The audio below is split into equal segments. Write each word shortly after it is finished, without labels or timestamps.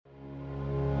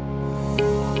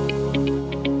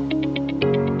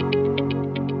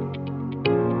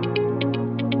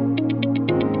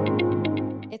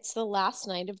It's the last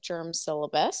night of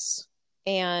GermSyllabus,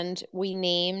 and we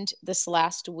named this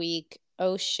last week,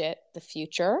 Oh Shit, the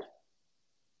Future,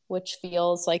 which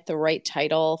feels like the right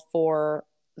title for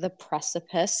the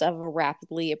precipice of a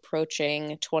rapidly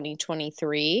approaching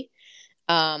 2023.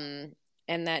 And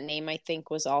that name, I think,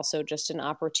 was also just an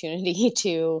opportunity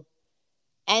to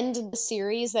end the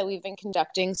series that we've been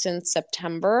conducting since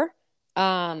September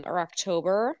or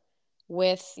October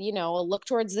with, a look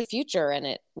towards the future.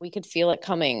 And we could feel it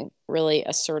coming really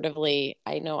assertively.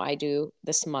 I know I do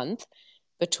this month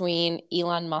between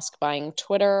Elon Musk buying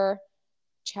Twitter,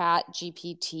 Chat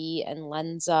GPT, and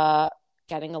Lenza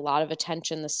getting a lot of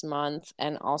attention this month,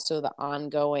 and also the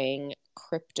ongoing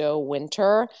crypto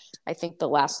winter. I think the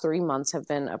last 3 months have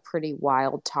been a pretty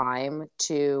wild time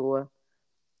to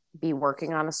be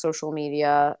working on a social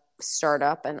media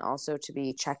startup and also to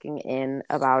be checking in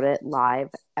about it live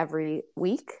every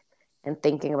week and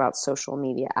thinking about social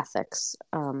media ethics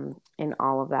in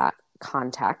all of that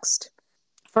context.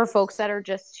 For folks that are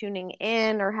just tuning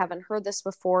in or haven't heard this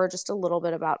before, just a little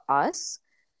bit about us.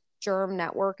 Germ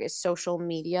Network is social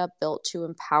media built to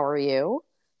empower you,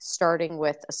 starting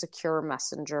with a secure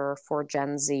messenger for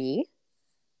Gen Z.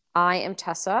 I am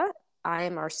Tessa. I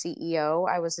am our CEO.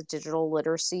 I was a digital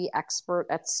literacy expert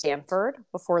at Stanford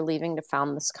before leaving to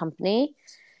found this company.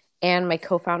 And my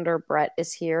co-founder, Brett,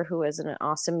 is here, who is an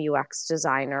awesome UX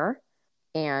designer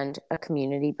and a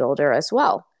community builder as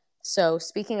well. So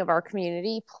speaking of our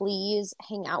community, please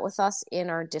hang out with us in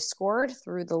our Discord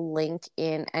through the link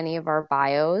in any of our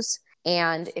bios.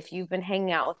 And if you've been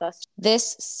hanging out with us,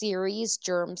 this series,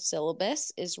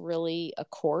 GermSyllabus, is really a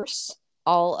course.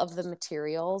 All of the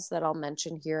materials that I'll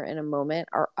mention here in a moment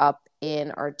are up in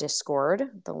our Discord.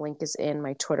 The link is in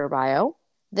my Twitter bio.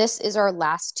 This is our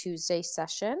last Tuesday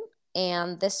session.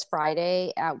 And this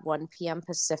Friday at 1 p.m.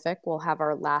 Pacific, we'll have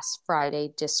our last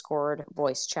Friday Discord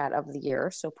voice chat of the year.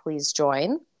 So please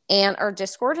join. And our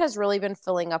Discord has really been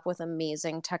filling up with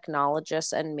amazing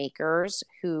technologists and makers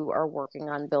who are working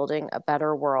on building a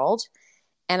better world.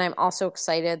 And I'm also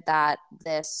excited that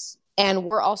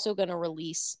we're also going to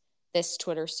release this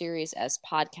Twitter series as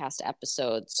podcast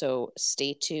episodes. So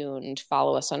stay tuned.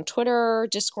 Follow us on Twitter,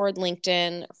 Discord,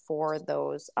 LinkedIn for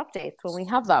those updates when we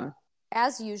have them.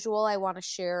 As usual, I want to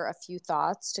share a few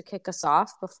thoughts to kick us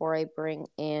off before I bring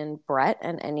in Brett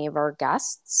and any of our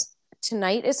guests.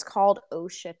 Tonight is called Oh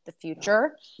Shit, the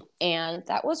Future. And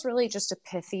that was really just a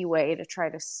pithy way to try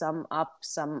to sum up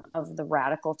some of the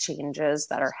radical changes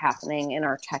that are happening in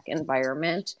our tech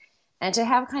environment, and to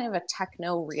have kind of a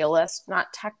techno-realist,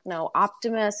 not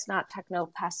techno-optimist, not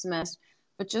techno-pessimist,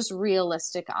 but just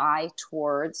realistic eye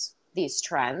towards these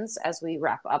trends as we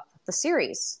wrap up the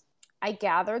series. I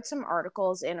gathered some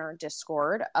articles in our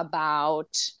Discord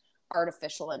about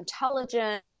artificial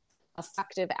intelligence,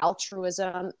 effective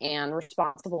altruism, and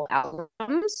responsible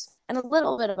algorithms, and a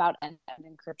little bit about end-to-end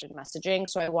encrypted messaging.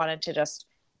 So I wanted to just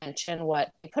mention what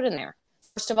I put in there.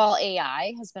 First of all,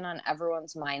 AI has been on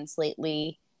everyone's minds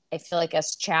lately. I feel like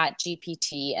as Chat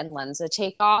GPT and Lenza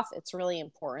take off, it's really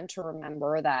important to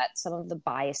remember that some of the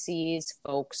biases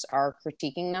folks are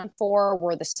critiquing them for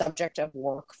were the subject of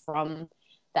work from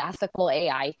the ethical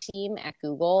AI team at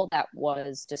Google that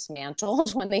was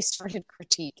dismantled when they started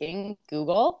critiquing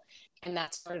Google. And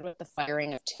that started with the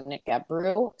firing of Timnit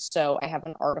Gebru. So I have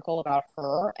an article about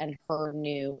her and her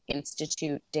new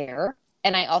institute, DARE.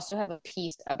 And I also have a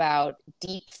piece about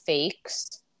deep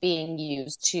fakes being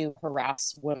used to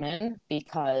harass women,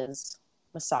 because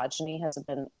misogyny has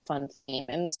been a fun theme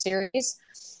in the series.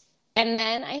 And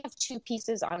then I have two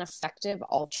pieces on effective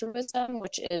altruism,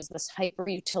 which is this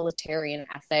hyper-utilitarian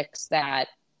ethics that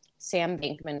Sam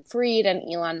Bankman Fried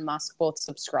and Elon Musk both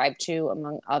subscribe to,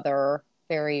 among other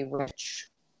very rich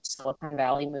Silicon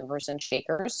Valley movers and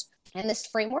shakers. And this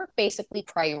framework basically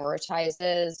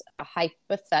prioritizes a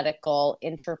hypothetical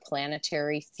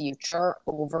interplanetary future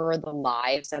over the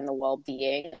lives and the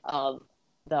well-being of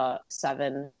the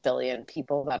 7 billion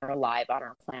people that are alive on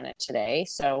our planet today.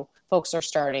 So folks are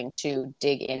starting to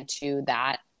dig into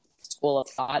that school of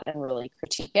thought and really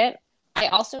critique it. I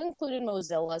also included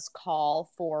Mozilla's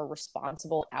call for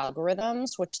responsible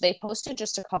algorithms, which they posted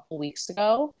just a couple weeks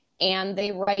ago. And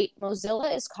they write,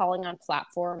 Mozilla is calling on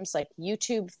platforms like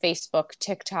YouTube, Facebook,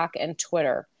 TikTok, and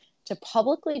Twitter to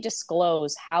publicly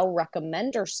disclose how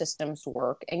recommender systems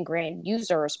work and grant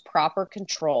users proper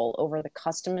control over the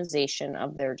customization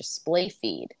of their display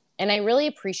feed. And I really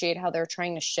appreciate how they're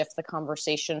trying to shift the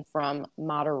conversation from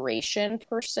moderation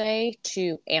per se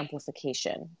to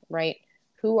amplification, right?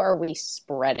 Who are we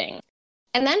spreading?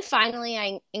 And then finally,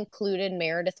 I included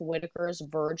Meredith Whittaker's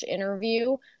Verge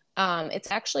interview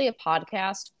It's actually a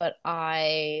podcast, but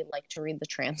I like to read the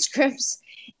transcripts.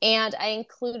 And I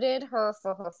included her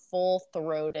for her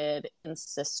full-throated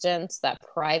insistence that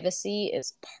privacy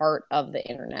is part of the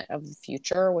internet of the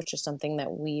future, which is something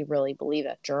that we really believe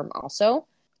at Germ also.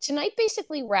 Tonight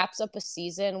basically wraps up a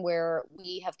season where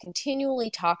we have continually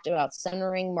talked about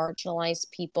centering marginalized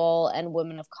people and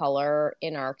women of color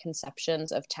in our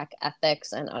conceptions of tech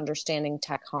ethics and understanding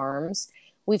tech harms.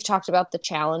 We've talked about the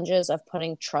challenges of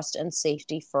putting trust and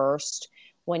safety first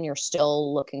when you're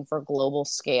still looking for global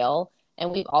scale.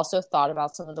 And we've also thought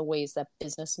about some of the ways that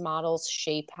business models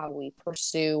shape how we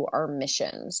pursue our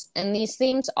missions. And these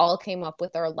themes all came up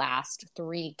with our last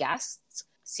three guests: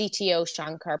 CTO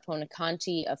Shankar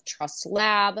Ponikanti of Trust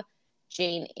Lab,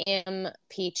 Jane Im,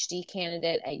 PhD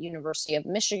candidate at University of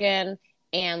Michigan,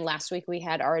 and last week we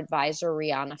had our advisor,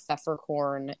 Rihanna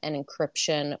Pfefferkorn, an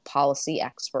encryption policy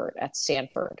expert at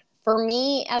Stanford. For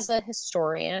me, as a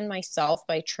historian myself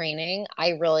by training, I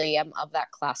really am of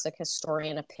that classic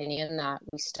historian opinion that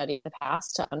we study the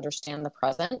past to understand the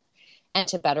present and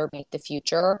to better make the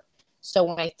future. So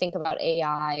when I think about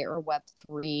AI or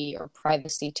Web3 or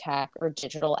privacy tech or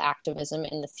digital activism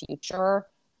in the future,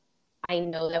 I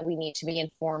know that we need to be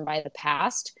informed by the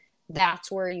past.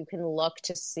 That's where you can look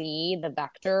to see the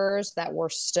vectors that we're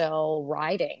still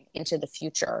riding into the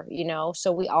future, you know?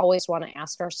 So we always want to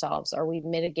ask ourselves, are we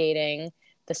mitigating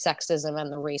the sexism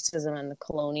and the racism and the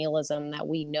colonialism that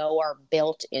we know are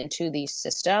built into these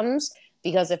systems?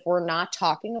 Because if we're not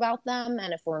talking about them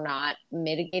and if we're not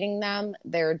mitigating them,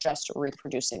 they're just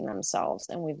reproducing themselves.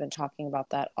 And we've been talking about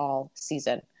that all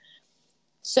season.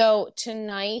 So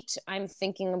tonight I'm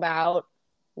thinking about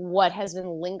what has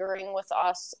been lingering with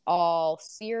us all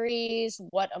series,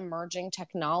 what emerging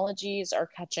technologies are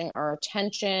catching our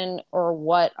attention, or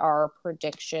what our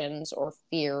predictions or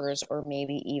fears or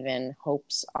maybe even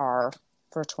hopes are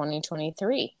for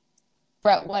 2023.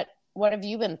 Brett, what have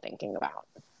you been thinking about?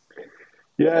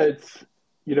 Yeah,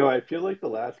 I feel like the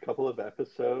last couple of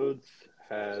episodes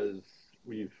has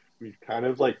we've kind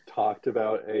of like talked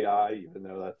about AI, even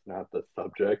though that's not the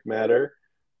subject matter.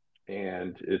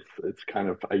 And it's kind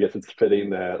of, I guess it's fitting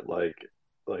that like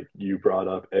you brought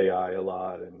up AI a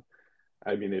lot, and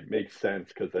I mean it makes sense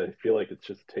because I feel like it's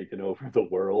just taken over the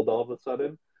world all of a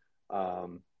sudden.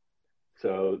 Um,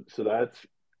 so that's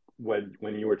when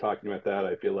you were talking about that,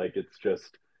 I feel like it's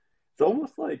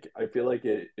almost like I feel like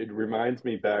it reminds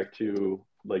me back to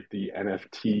like the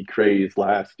NFT craze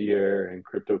last year and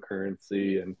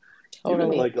cryptocurrency and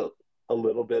even Totally. a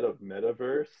little bit of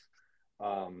metaverse.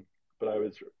 Um, but I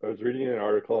was reading an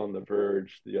article on The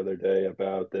Verge the other day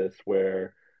about this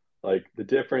where like the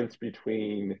difference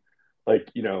between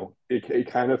it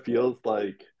kind of feels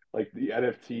like the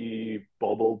NFT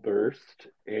bubble burst,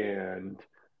 and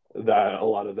that a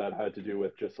lot of that had to do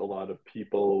with just a lot of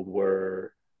people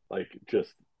were like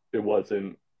just it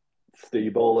wasn't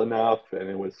stable enough and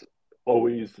it was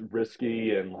always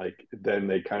risky, and like then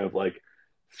they kind of like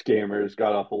scammers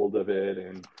got a hold of it,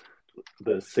 and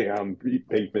the Sam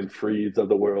Bankman Frieds of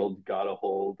the world got a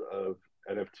hold of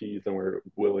NFTs and were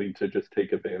willing to just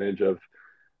take advantage of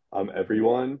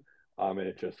everyone. And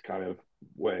it just kind of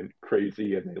went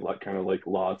crazy, and they kind of like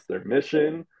lost their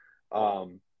mission.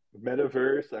 Um,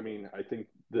 Metaverse, I mean, I think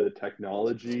the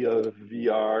technology of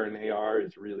VR and AR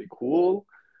is really cool.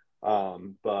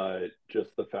 But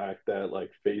just the fact that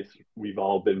we've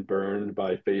all been burned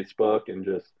by Facebook, and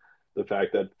just the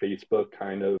fact that Facebook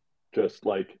kind of just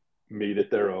like made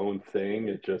it their own thing,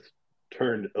 it just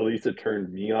at least it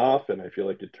turned me off, and I feel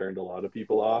like it turned a lot of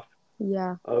people off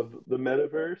Yeah. of the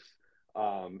metaverse.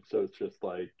 So it's just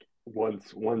like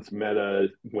once Meta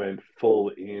went full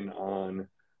in on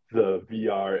the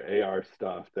VR AR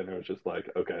stuff, then it was just like,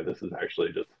 okay, this is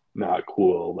actually just not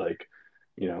cool. Like,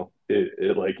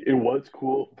 it was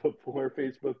cool before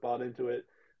Facebook bought into it,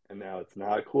 and now it's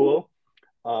not cool.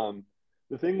 Um,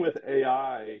 the thing with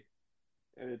AI,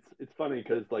 and it's funny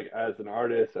because like as an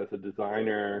artist, as a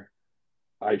designer,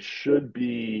 I should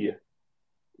be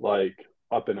like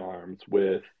up in arms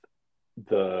with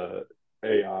the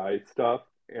AI stuff,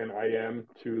 and I am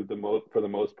to the most for the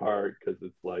most part because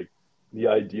it's like the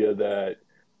idea that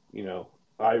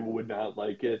I would not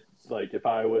like it. Like if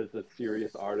I was a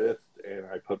serious artist and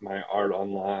I put my art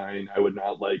online, I would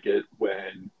not like it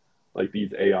when like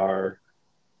these AR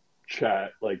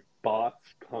chat like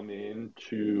bots come in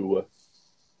to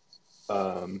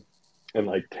um and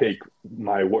like take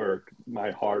my work,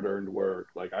 my hard-earned work.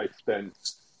 Like I spent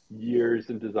years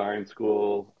in design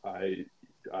school. I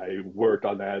worked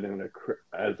on that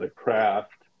as a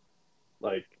craft,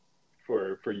 like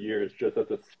for years, just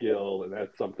as a skill, and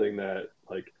that's something that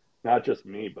like not just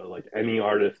me, but like any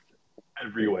artist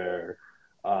everywhere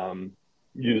um,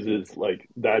 uses like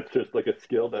that's just like a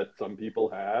skill that some people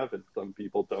have and some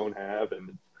people don't have, and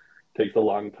it takes a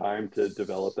long time to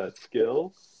develop that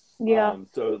skill. Yeah.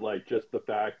 So like just the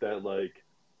fact that like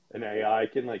an AI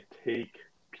can like take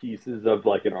pieces of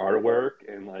like an artwork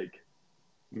and like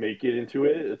make it into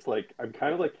it, it's like I'm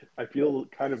kind of like I feel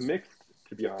kind of mixed,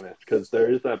 to be honest, because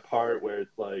there is that part where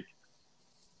it's like,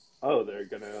 oh, they're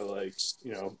gonna like,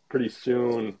 pretty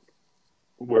soon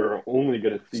we're only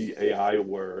gonna see AI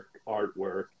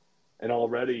artwork, and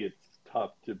already it's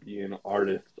tough to be an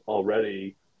artist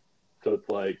already. So it's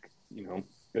like,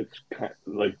 it's kind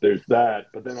of like there's that.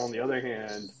 But then on the other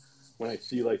hand, when I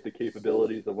see like the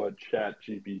capabilities of what Chat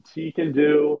GPT can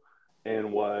do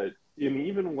and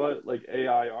even what like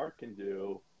AI art can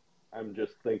do, I'm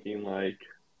just thinking like,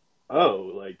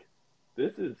 oh, like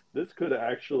this could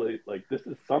actually like this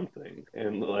is something.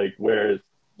 And like whereas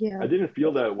Yeah. I didn't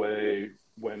feel that way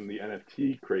when the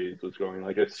NFT craze was going.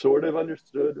 Like I sort of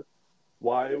understood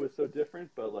why it was so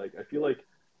different, but like I feel like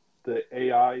the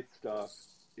AI stuff,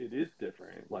 it is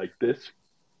different. Like this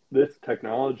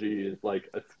technology is like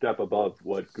a step above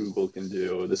what Google can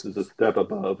do. This is a step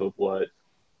above of what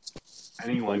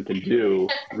anyone can do,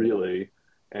 really.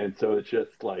 And so it's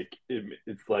just like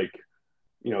it's like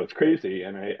it's crazy.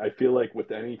 And I feel like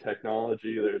with any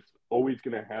technology, there's always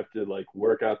going to have to like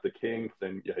work out the kinks.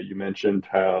 And yeah, you mentioned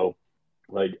how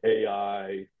like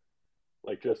AI,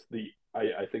 like just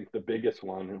I think the biggest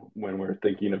one when we're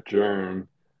thinking of germ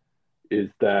is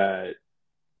that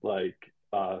like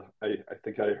I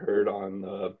think I heard on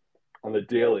the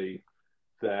daily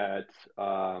that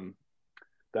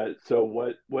that so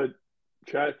what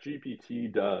Chat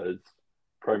GPT does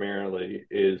primarily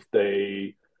is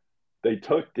they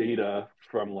took data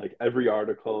from like every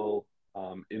article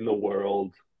in the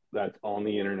world that's on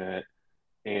the internet,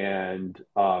 and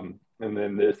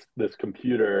then this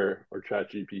computer or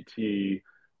Chat GPT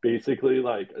basically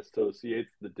like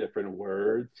associates the different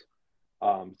words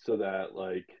so that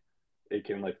like it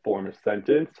can like form a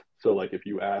sentence. So like if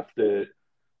you asked it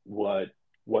what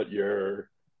what your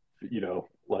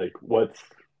like what's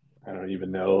I don't even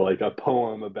know like a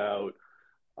poem about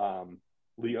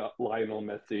Lionel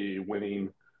Messi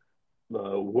winning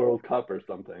the World Cup or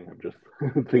something. I'm just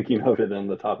thinking of it on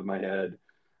the top of my head.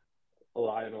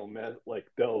 Lionel Messi, like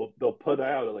they'll put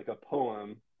out like a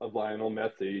poem of Lionel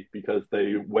Messi because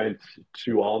they went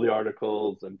to all the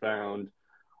articles and found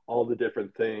all the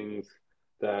different things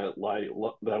that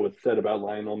was said about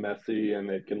Lionel Messi, and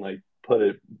they can like put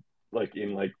it like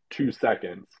in like 2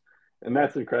 seconds, and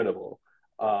that's incredible.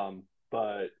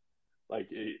 But like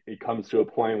it comes to a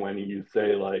point when you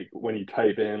say like when you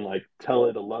type in like tell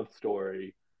it a love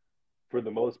story, for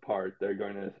the most part they're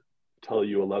going to tell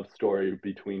you a love story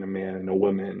between a man and a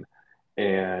woman,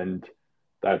 and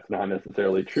that's not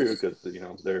necessarily true because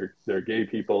there are gay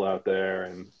people out there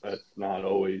and that's not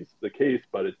always the case,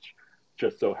 but it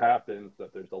just so happens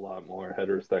that there's a lot more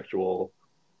heterosexual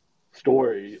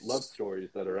love stories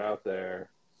that are out there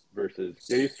versus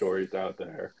gay stories out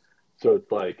there. So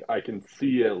it's like I can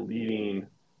see it leading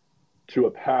to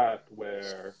a path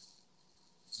where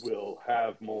we'll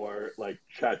have more like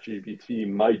chat gpt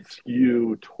might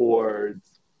skew towards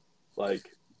like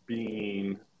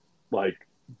being like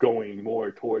going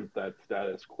more towards that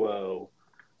status quo.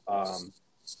 um,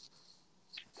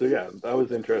 so yeah, that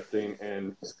was interesting.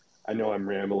 And I know I'm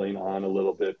rambling on a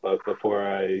little bit, but before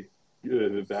I give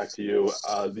it back to you,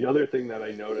 the other thing that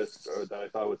I noticed or that I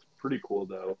thought was pretty cool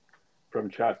though from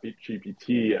chat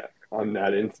gpt on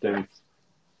that instance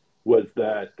was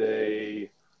that they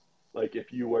like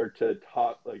if you were to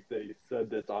talk like they said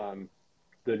this on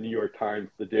the New York Times,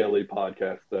 the daily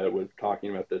podcast that was talking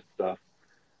about this stuff.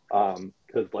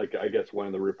 Because like I guess one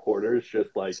of the reporters just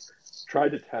like tried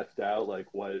to test out like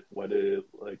what it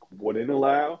like wouldn't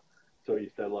allow. So he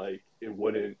said like it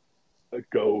wouldn't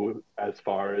go as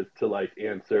far as to like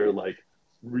answer like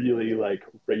really like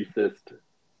racist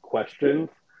questions.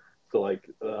 So like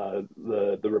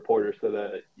the reporter said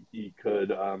that he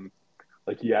could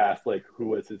like he asked like who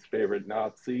was his favorite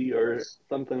Nazi or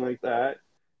something like that,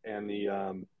 and the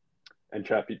and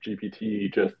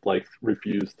ChatGPT just like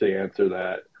refused to answer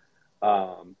that,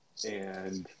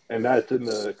 and that's in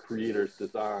the creator's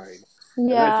design, and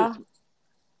Yeah.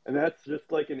 that's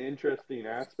just like an interesting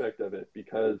aspect of it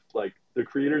because like the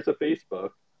creators of Facebook,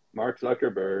 Mark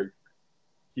Zuckerberg,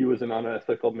 he was an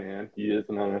unethical man. He is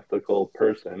an unethical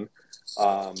person,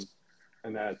 um,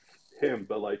 and that's him.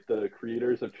 But like the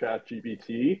creators of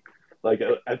ChatGPT, like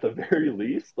at the very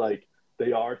least, like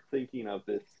they are thinking of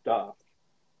this stuff,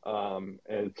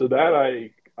 and so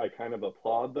that I kind of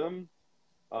applaud them.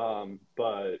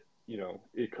 But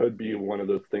it could be one of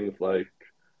those things like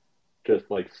just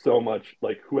like so much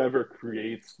like whoever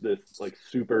creates this like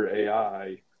super AI,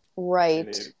 and Right.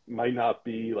 it might not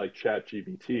be like Chat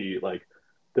GPT, like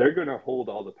they're gonna hold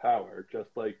all the power, just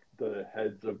like the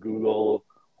heads of Google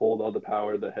hold all the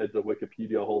power, the heads of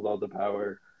Wikipedia hold all the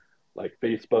power, like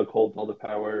Facebook holds all the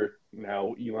power,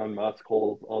 now Elon Musk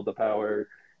holds all the power.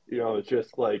 It's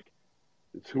just like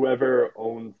it's whoever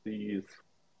owns these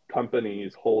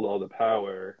companies hold all the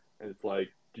power, and it's like,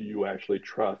 do you actually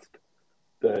trust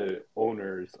the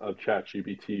owners of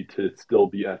ChatGPT to still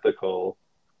be ethical,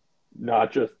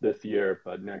 not just this year,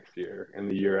 but next year and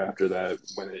the year after that,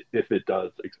 if it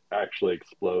does actually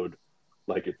explode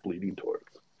like it's leading towards.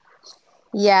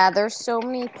 Yeah, there's so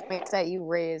many points that you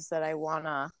raised that I want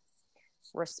to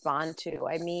respond to.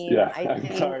 I mean, Yeah, I I'm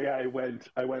think, sorry, I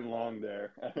went long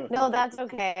there. I don't no, know. that's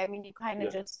okay. I mean, you kind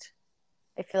of Yeah, just,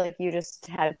 I feel like you just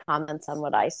had comments on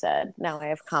what I said. Now I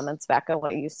have comments back on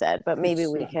what you said, but maybe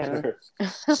we can sure.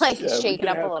 like Yeah, we shake it can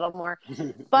up a have little more.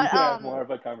 we But can have more of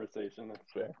a conversation.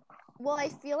 That's fair. well, I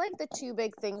feel like the two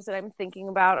big things that I'm thinking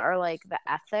about are like the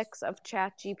ethics of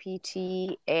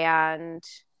ChatGPT, and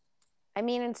I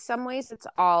mean, in some ways it's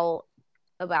all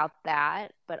about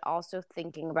that, but also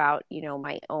thinking about,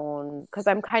 my own, because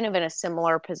I'm kind of in a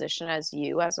similar position as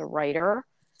you as a writer,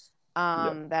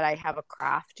 Yeah. that I have a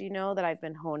craft, that I've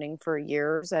been honing for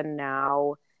years, and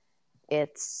now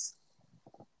it's,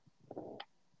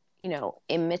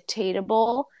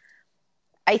 imitatable.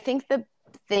 I think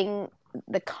thing,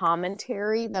 the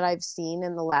commentary that I've seen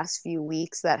in the last few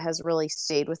weeks that has really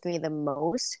stayed with me the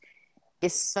most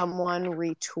is someone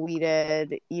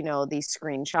retweeted, these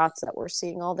screenshots that we're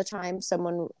seeing all the time.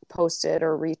 Someone posted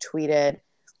or retweeted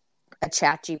a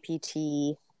chat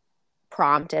GPT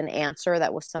prompt and answer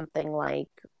that was something like,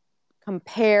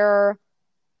 compare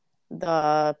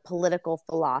the political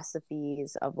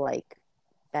philosophies of like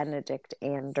Benedict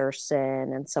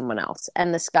Anderson and someone else.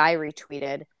 And this guy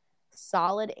retweeted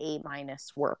solid A-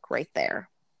 work right there.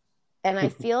 And I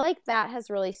feel like that has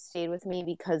really stayed with me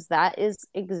because that is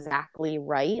exactly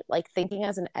right. Like thinking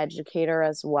as an educator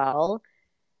as well,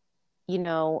 you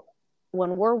know,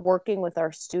 when we're working with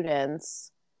our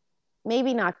students,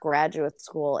 maybe not graduate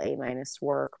school A-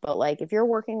 work, but like if you're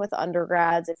working with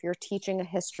undergrads, if you're teaching a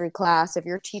history class, if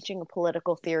you're teaching a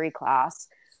political theory class,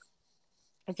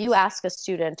 if you ask a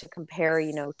student to compare,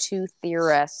 two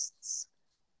theorists'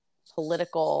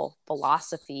 political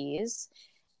philosophies,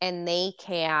 and they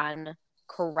can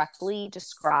correctly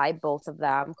describe both of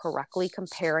them, correctly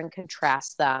compare and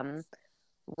contrast them,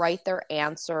 write their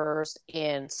answers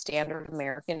in standard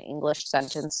American English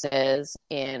sentences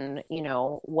in,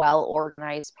 well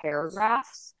organized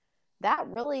paragraphs, that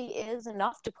really is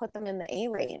enough to put them in the A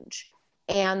range.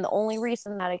 And the only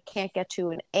reason that it can't get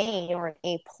to an A or an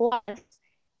A plus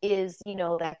is,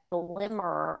 that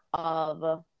glimmer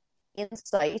of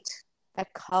insight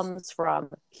that comes from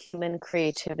human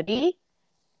creativity.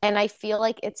 And I feel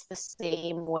like it's the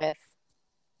same with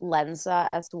Lenza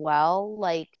as well.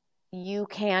 Like you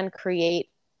can create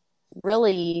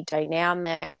really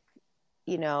dynamic,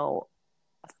 you know,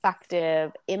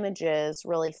 effective images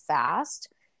really fast.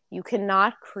 You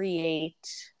cannot create,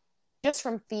 just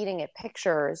from feeding it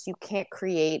pictures, you can't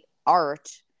create art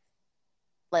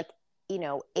like,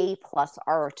 A plus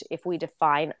art if we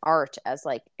define art as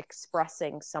like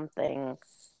expressing something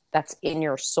that's in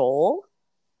your soul.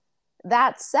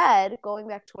 That said, going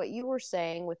back to what you were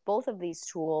saying with both of these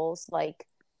tools, like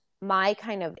my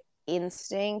kind of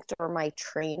instinct or my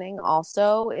training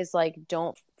also is like,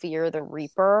 don't fear the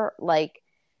reaper. Like,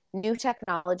 new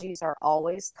technologies are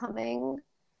always coming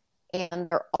and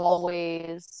they're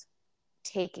always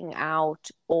taking out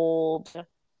old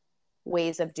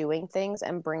ways of doing things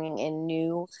and bringing in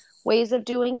new ways of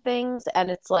doing things.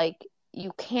 And it's like,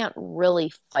 you can't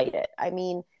really fight it. I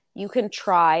mean, you can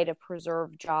try to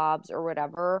preserve jobs or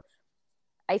whatever.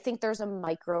 I think there's a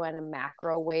micro and a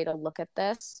macro way to look at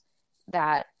this,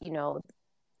 that,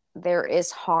 there is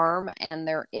harm and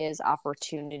there is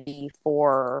opportunity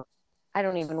for, I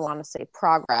don't even want to say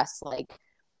progress. Like,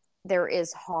 there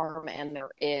is harm and there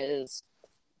is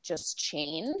just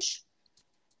change.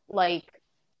 Like,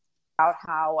 about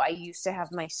how I used to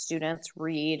have my students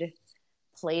read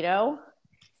Plato,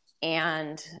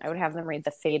 and I would have them read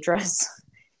the Phaedrus.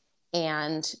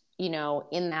 And,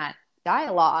 in that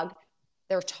dialogue,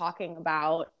 they're talking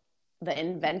about the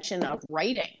invention of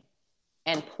writing.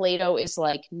 And Plato is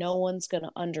like, no one's going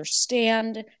to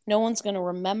understand. No one's going to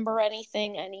remember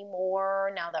anything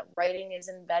anymore. Now that writing is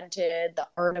invented, the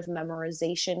art of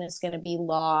memorization is going to be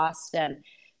lost. And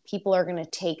people are going to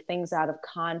take things out of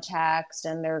context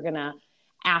and they're going to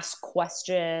ask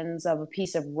questions of a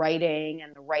piece of writing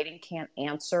and the writing can't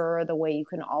answer the way you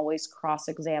can always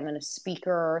cross-examine a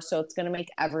speaker. So it's going to make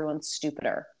everyone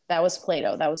stupider. That was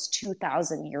Plato. That was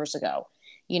 2,000 years ago,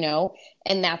 you know?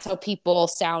 And that's how people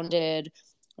sounded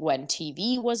when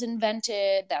TV was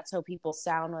invented. That's how people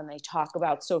sound when they talk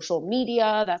about social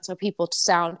media. That's how people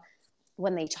sound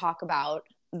when they talk about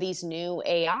these new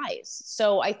AIs.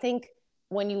 So I think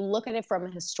when you look at it from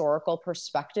a historical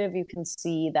perspective, you can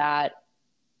see that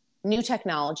new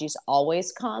technologies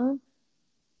always come.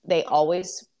 They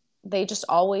always, they just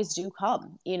always do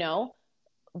come, you know?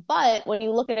 But when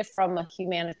you look at it from a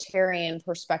humanitarian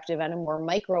perspective and a more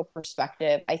micro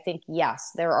perspective, I think,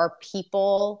 yes, there are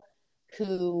people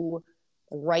who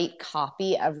write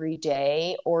copy every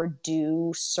day or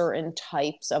do certain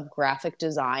types of graphic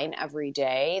design every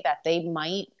day that they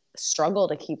might struggle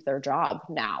to keep their job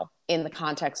now in the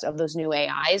context of those new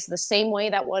AIs. The same way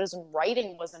that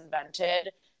writing was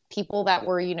invented, people that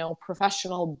were, you know,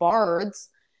 professional bards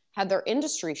had their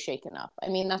industry shaken up. I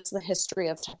mean, that's the history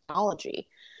of technology.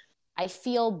 I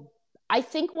feel, I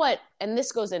think what, and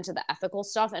this goes into the ethical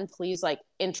stuff, and please like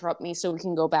interrupt me so we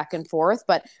can go back and forth,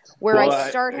 but where I Well,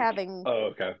 start having,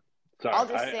 oh, okay. Sorry. I'll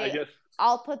just I say, guess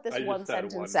I'll put this I one just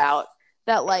had sentence one. out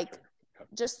that Okay, like,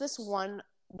 just this one,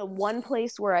 the one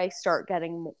place where I start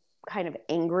getting kind of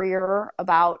angrier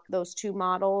about those two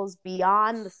models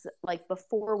beyond the, like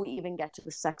before we even get to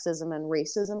the sexism and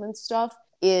racism and stuff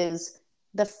is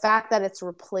the fact that it's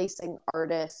replacing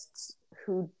artists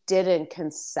who didn't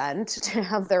consent to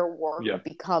have their work yeah.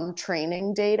 become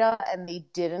training data and they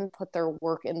didn't put their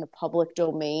work in the public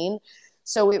domain.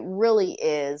 So it really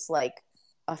is like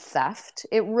a theft.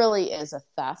 It really is a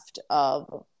theft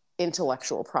of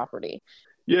intellectual property.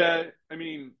 Yeah, I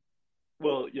mean,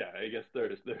 well, yeah, I guess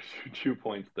there's 2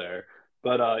 points there.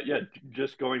 But yeah,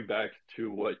 just going back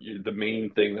to the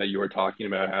main thing that you were talking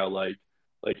about, how like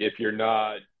if you're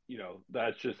not,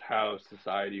 that's just how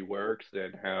society works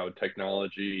and how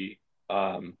technology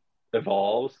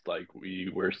evolves. Like we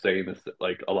were saying this,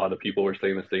 like a lot of people were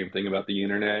saying the same thing about the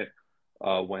internet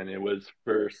when it was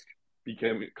first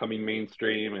becoming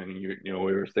mainstream, and we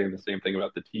were saying the same thing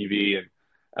about the TV, and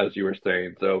as you were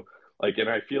saying, so like, and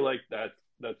I feel like that's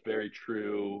very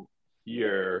true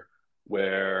here,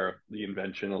 where the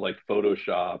invention of like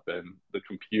Photoshop and the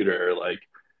computer, like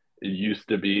it used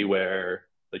to be where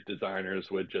like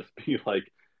designers would just be like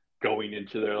going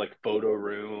into their like photo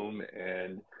room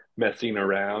and messing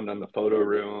around on the photo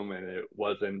room, and it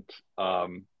wasn't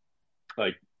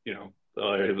like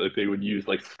like they would use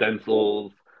like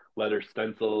stencils, letter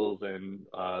stencils, and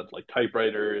like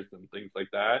typewriters and things like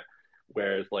that,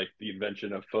 whereas like the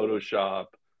invention of Photoshop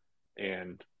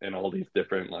and all these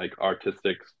different like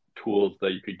artistic tools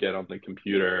that you could get on the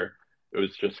computer, it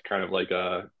was just kind of like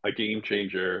a game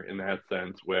changer in that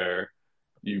sense, where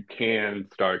you can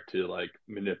start to like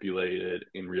manipulate it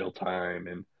in real time,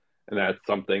 and that's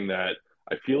something that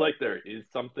I feel like there is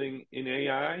something in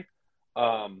AI,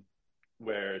 um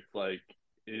where it's like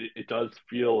it does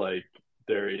feel like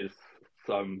there is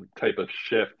some type of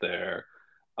shift there.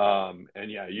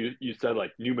 And yeah, you said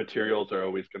like new materials are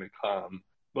always going to come,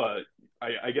 but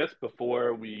I guess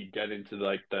before we get into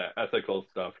like the ethical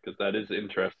stuff, because that is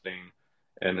interesting,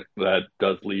 and that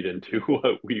does lead into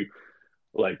what we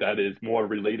like that is more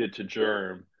related to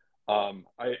germ.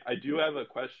 I do have a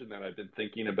question that I've been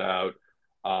thinking about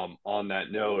on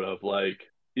that note of like,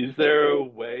 is there a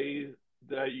way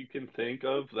that you can think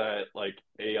of that like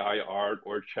AI art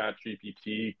or Chat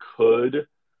GPT could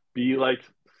be like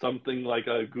something like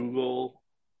a Google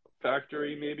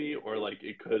factory maybe, or like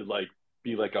it could like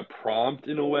be like a prompt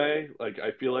in a way? Like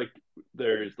I feel like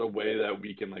there's a way that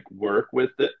we can like work with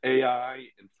the AI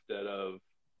instead of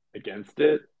against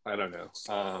it. I don't know.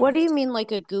 What do you mean,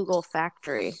 like a Google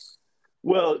factory?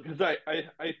 Well, because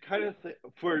I kind of think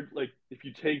for like if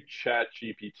you take Chat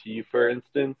GPT for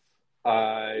instance,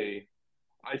 I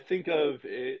I think of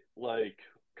it like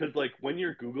because like when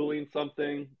you're Googling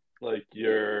something, like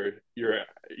you're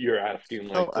asking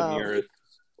Oh, like the oh. nearest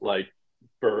like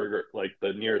burger, like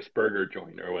the nearest burger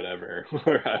joint or whatever,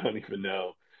 or I don't even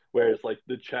know. Whereas like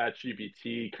the Chat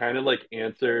GPT kind of like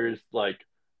answers like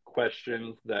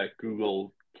questions that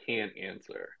Google can't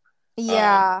answer. Um,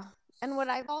 Yeah. And what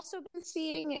I've also been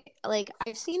seeing, like,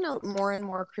 I've seen more and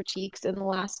more critiques in the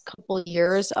last couple of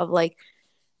years of like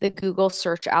the Google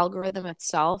search algorithm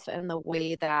itself and the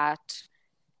way that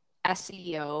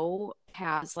SEO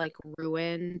has like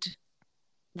ruined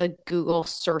the Google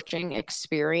searching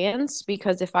experience.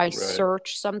 Because if I right.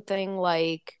 search something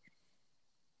like,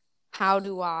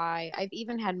 I've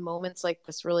even had moments like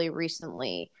this really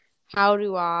recently. How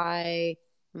do I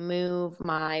move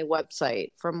my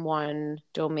website from one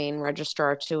domain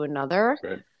registrar to another,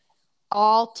 Right.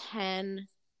 all 10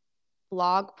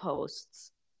 blog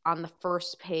posts on the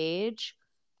first page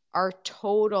are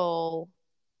total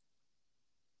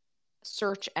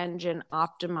search engine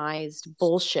optimized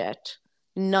bullshit,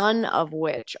 none of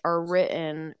which are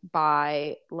written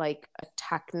by like a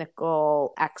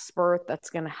technical expert that's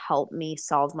going to help me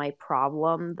solve my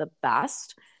problem the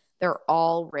best. They're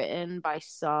all written by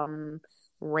some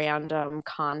random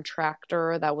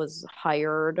contractor that was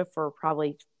hired for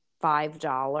probably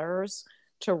 $5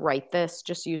 to write this,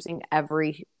 just using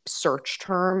every search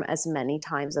term as many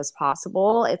times as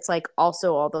possible. It's like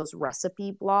also all those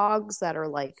recipe blogs that are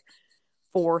like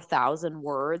 4,000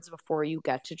 words before you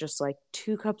get to just like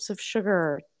 2 cups of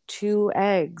sugar, 2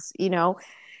 eggs, you know?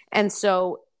 And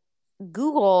so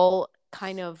Google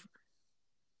kind of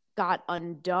got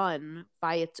undone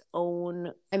by its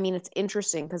own. I mean, it's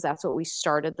interesting because that's what we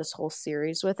started this whole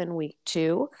series with in week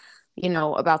 2, you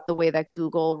know, about the way that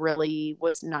Google really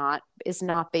is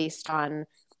not based on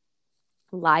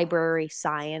library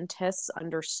scientists'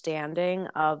 understanding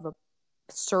of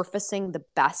surfacing the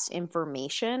best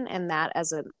information, and that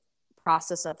as a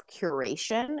process of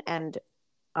curation and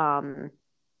um,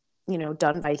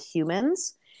 done by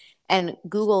humans. And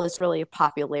Google is really a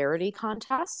popularity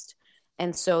contest.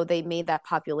 And so they made that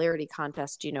popularity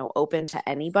contest, open to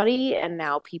anybody. And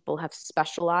now people have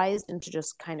specialized into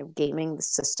just kind of gaming the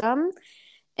system.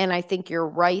 And I think you're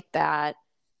right that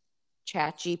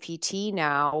ChatGPT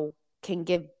now can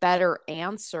give better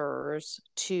answers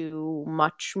to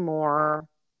much more,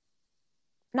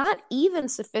 not even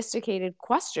sophisticated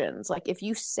questions. Like if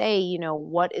you say,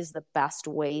 what is the best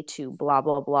way to blah,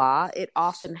 blah, blah, it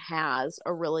often has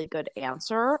a really good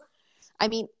answer. I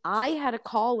mean, I had a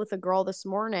call with a girl this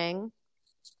morning,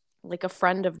 like a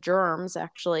friend of Germs,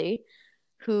 actually,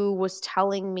 who was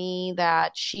telling me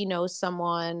that she knows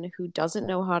someone who doesn't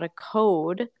know how to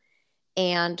code.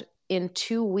 And in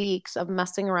 2 weeks of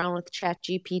messing around with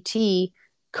ChatGPT,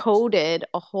 coded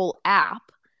a whole app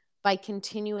by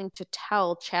continuing to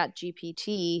tell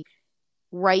ChatGPT,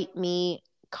 write me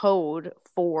code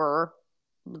for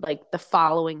like the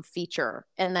following feature.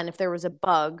 And then if there was a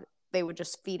bug, they would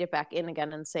just feed it back in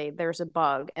again and say, there's a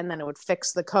bug. And then it would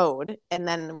fix the code and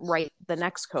then write the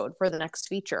next code for the next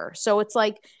feature. So it's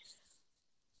like,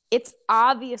 it's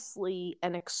obviously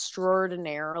an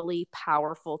extraordinarily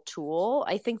powerful tool.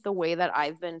 I think the way that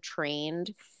I've been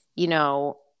trained,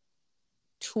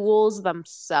 tools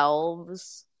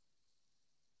themselves,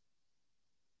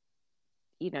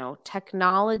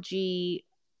 technology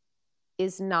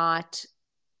is not,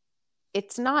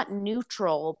 it's not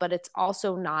neutral, but it's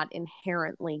also not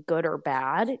inherently good or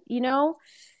bad,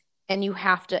 and you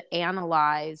have to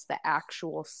analyze the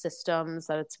actual systems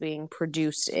that it's being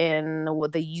produced in,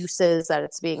 with the uses that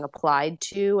it's being applied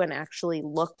to, and actually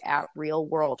look at real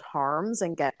world harms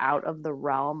and get out of the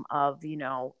realm of,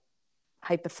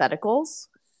 hypotheticals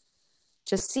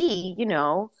to see,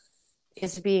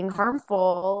 is being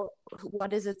harmful?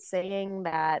 What is it saying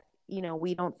that,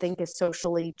 we don't think is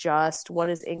socially just? What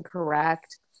is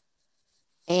incorrect?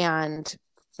 And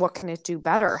what can it do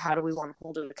better? How do we want to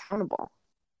hold it accountable?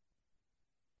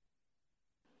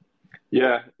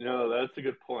 Yeah, no, that's a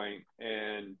good point.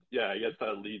 And yeah, I guess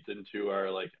that leads into our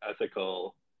like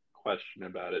ethical question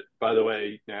about it. By the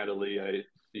way, Natalie, I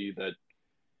see that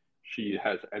she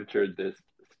has entered this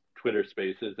Twitter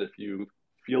Spaces. If you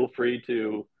feel free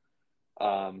to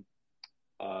um,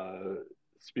 uh,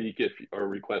 speak if or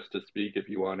request to speak if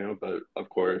you want to, but of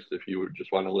course, if you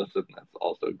just want to listen, that's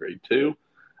also great too.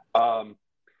 Um,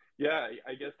 yeah,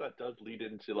 I guess that does lead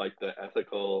into like the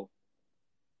ethical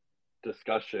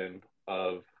discussion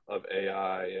of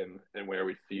AI and where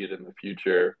we see it in the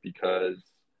future because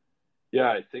yeah,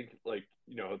 I think like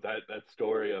that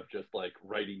story of just like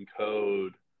writing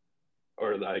code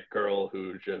or that girl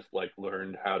who just like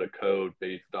learned how to code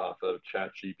based off of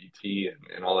chat gpt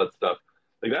and all that stuff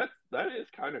like that is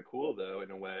kind of cool though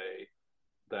in a way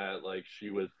that like she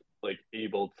was like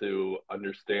able to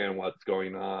understand what's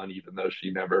going on even though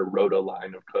she never wrote a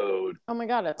line of code. Oh my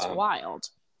God, it's um, wild.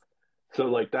 so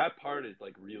like that part is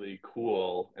like really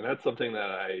cool and that's something that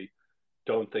I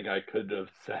don't think I could have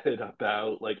said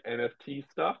about like nft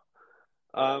stuff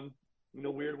um, in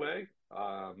a weird way.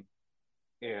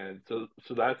 And so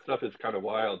that stuff is kind of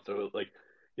wild. So like,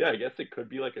 yeah, I guess it could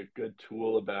be like a good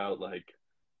tool about like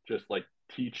just like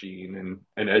teaching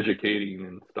and educating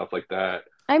and stuff like that.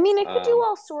 I mean, it could do Um,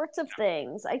 all sorts of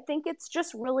things. I think it's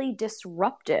just really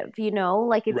disruptive,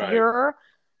 like right.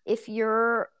 if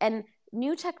you're, and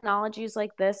new technologies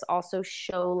like this also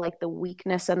show like the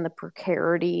weakness and the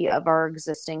precarity of our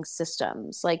existing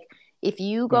systems. Like if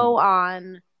you Hmm. go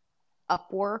on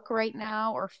Upwork right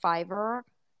now or Fiverr,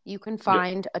 you can Yeah.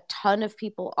 find a ton of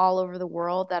people all over the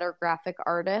world that are graphic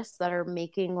artists that are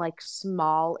making like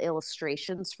small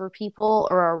illustrations for people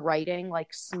or are writing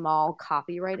like small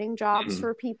copywriting jobs Hmm.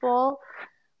 for people.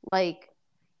 Like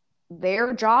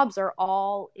their jobs are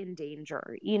all in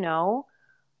danger, you know?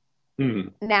 Hmm.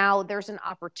 Now, there's an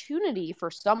opportunity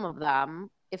for some of them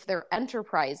if they're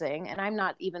enterprising, and I'm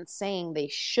not even saying they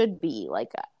should be.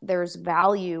 Like, there's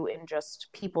value in just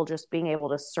people just being able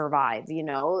to survive, you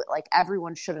know? Like,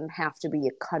 everyone shouldn't have to be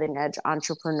a cutting edge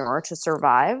entrepreneur to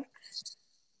survive.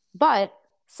 But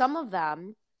some of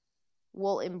them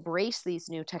will embrace these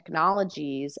new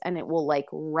technologies and it will like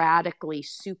radically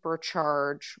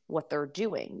supercharge what they're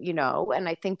doing, you know? And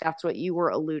I think that's what you were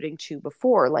alluding to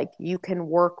before. Like you can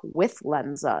work with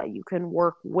Lenza, you can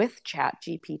work with Chat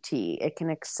GPT, it can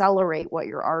accelerate what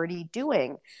you're already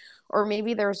doing. Or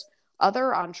maybe there's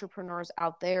other entrepreneurs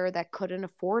out there that couldn't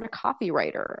afford a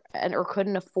copywriter and or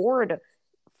couldn't afford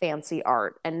fancy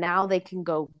art and now they can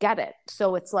go get it.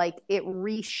 So it's like it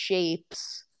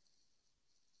reshapes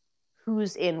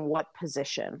who's in what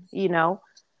position, you know?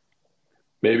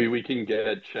 Maybe we can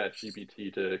get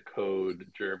ChatGPT to code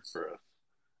germ for us.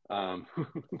 Um,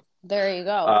 There you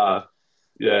go. uh,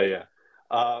 yeah, yeah.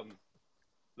 Um,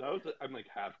 that was I'm like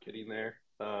half kidding there.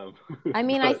 I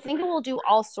mean, I But think it will do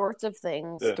all sorts of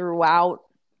things yeah, throughout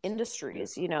yeah,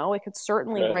 industries, you know? It could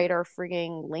certainly right. write our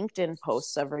freaking LinkedIn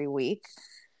posts every week.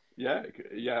 Yeah,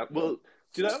 yeah. Well,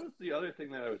 see, that was the other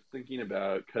thing that I was thinking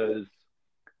about because,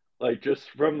 like, just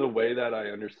from the way that I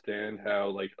understand how,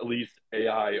 like, at least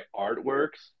AI art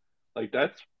works, like,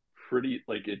 that's pretty,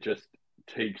 like, it just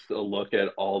takes a look at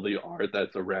all the art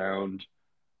that's around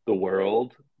the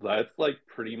world. That's, like,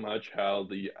 pretty much how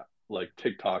the, like,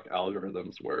 TikTok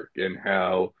algorithms work and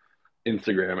how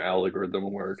Instagram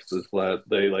algorithm works is that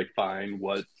they, like, find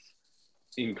what's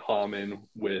in common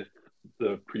with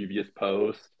the previous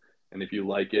post. And if you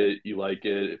like it, you like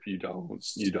it. If you don't,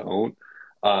 you don't.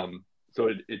 So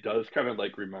it does kind of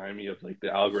like remind me of like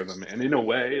the algorithm. And in a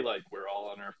way, like we're all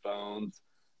on our phones.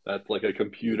 That's like a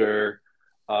computer.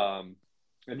 Um,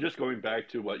 and just going back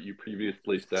to what you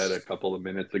previously said a couple of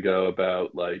minutes ago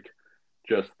about like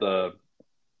just the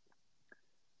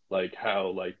like how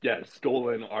like yeah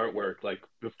stolen artwork like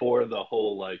before the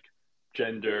whole like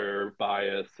gender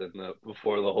bias and the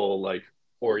before the whole like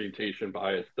orientation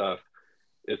bias stuff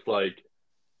it's like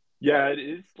yeah it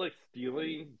is like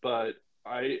stealing but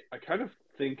I kind of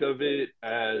think of it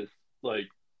as like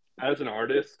as an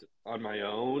artist on my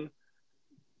own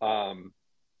um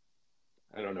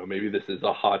I don't know maybe this is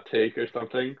a hot take or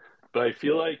something but I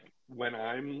feel like when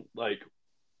I'm like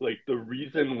the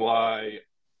reason why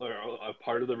or a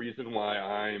part of the reason why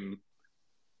I'm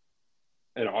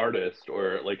an artist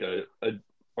or like a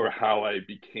or how I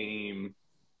became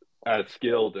as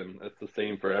skilled and it's the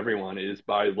same for everyone is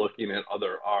by looking at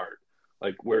other art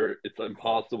like where it's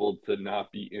impossible to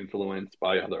not be influenced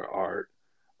by other art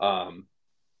um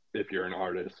if you're an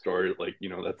artist or like you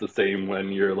know that's the same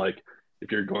when you're like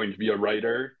if you're going to be a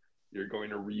writer you're going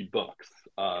to read books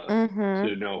Mm-hmm.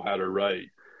 to know how to write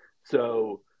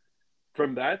so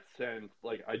from that sense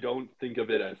like I don't think of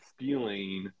it as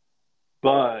stealing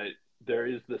but there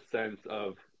is the sense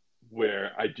of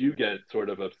where I do get sort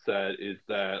of upset is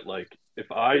that like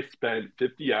if I spent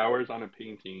 50 hours on a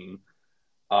painting,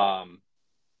 um,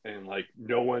 and like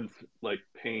no one's like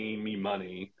paying me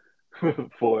money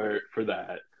for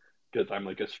that because I'm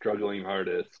like a struggling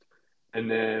artist. And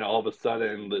then all of a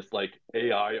sudden this like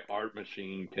AI art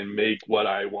machine can make what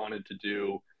I wanted to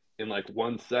do in like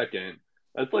 1 second.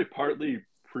 That's like partly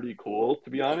pretty cool to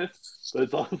be honest, but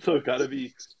it's also got to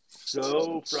be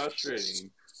so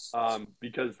frustrating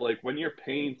because like when you're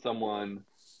paying someone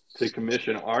to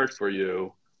commission art for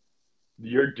you,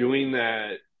 you're doing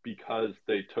that because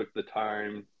they took the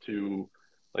time to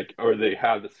like or they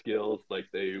have the skills like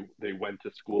they went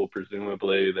to school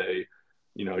presumably they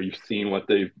you know you've seen what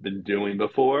they've been doing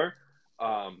before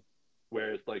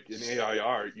whereas like in AI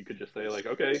art you could just say like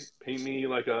okay paint me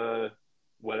like a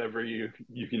whatever you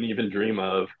can even dream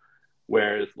of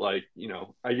whereas like you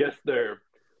know I guess there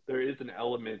is an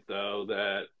element though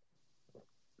that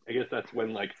I guess that's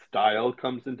when like style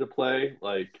comes into play.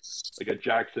 Like a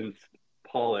Jackson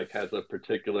Pollock has a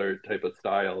particular type of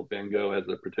style. Van Gogh has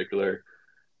a particular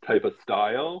type of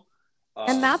style.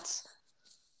 And Um, that's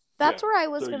yeah. where I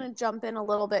was So going to jump in a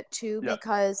little bit too yeah.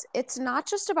 because it's not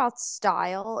just about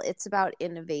style, it's about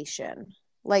innovation.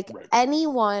 Like Right.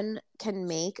 anyone can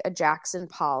make a Jackson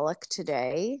Pollock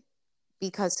today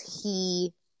because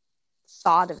he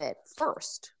thought of it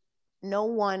first. No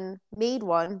one made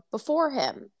one before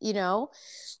him, you know?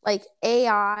 Like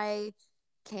AI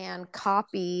can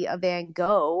copy a Van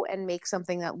Gogh and make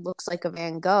something that looks like a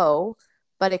Van Gogh,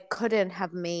 but it couldn't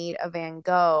have made a Van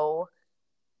Gogh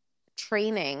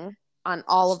training on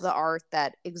all of the art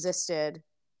that existed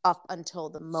up until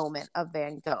the moment of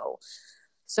Van Gogh.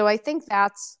 So I think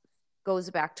that's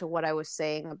goes back to what I was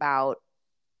saying about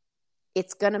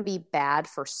it's going to be bad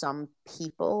for some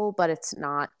people, but it's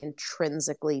not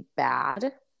intrinsically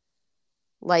bad.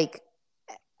 Like,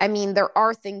 I mean, there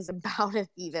are things about it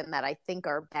even that I think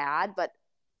are bad, but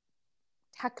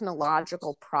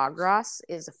technological progress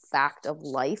is a fact of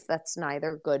life that's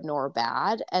neither good nor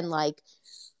bad. And like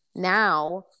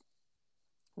now,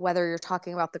 whether you're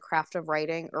talking about the craft of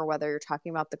writing or whether you're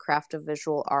talking about the craft of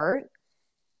visual art,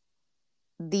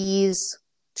 these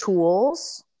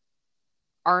tools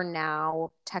are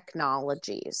now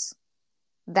technologies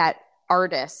that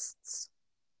artists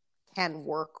can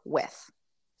work with.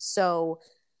 So,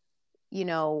 you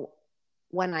know,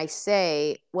 when we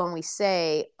say,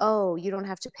 oh, you don't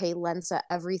have to pay Lensa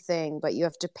everything, but you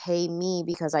have to pay me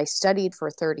because I studied for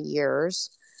 30 years.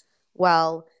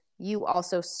 Well, you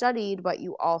also studied, but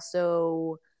you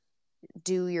also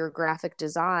do your graphic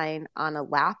design on a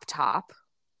laptop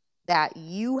that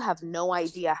you have no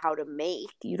idea how to make.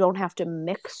 You don't have to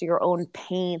mix your own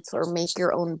paints or make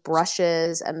your own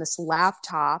brushes. And this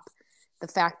laptop, the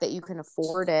fact that you can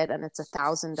afford it and it's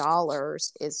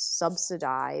 $1,000 is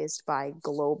subsidized by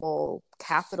global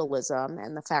capitalism,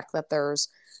 and the fact that there's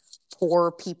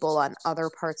poor people on other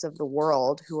parts of the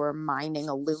world who are mining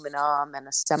aluminum and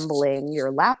assembling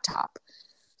your laptop.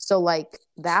 So like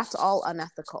that's all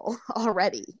unethical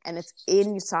already, and it's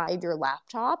inside your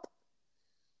laptop.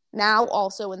 Now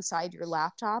also inside your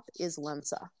laptop is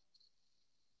Lensa.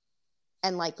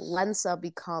 And like Lensa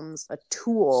becomes a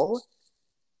tool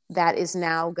that is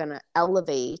now going to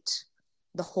elevate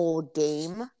the whole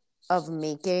game of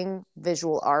making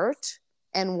visual art.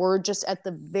 And we're just at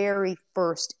the very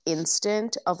first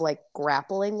instant of like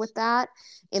grappling with that.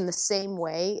 In the same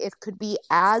way, it could be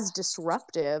as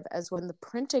disruptive as when the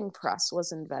printing press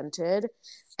was invented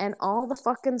and all the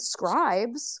fucking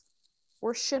scribes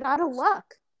were shit out of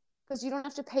luck because you don't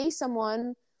have to pay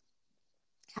someone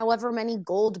however many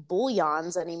gold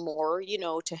bullions anymore, you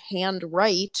know, to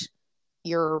handwrite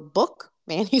your book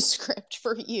manuscript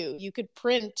for you. You could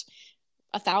print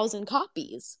 1,000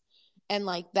 copies. And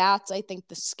like that's, I think,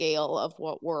 the scale of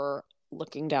what we're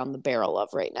looking down the barrel of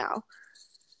right now.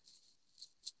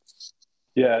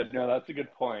 Yeah, no, that's a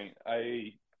good point.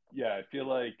 I feel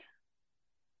like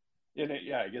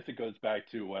I guess it goes back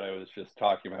to what I was just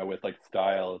talking about with like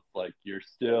style. It's like you're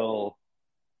still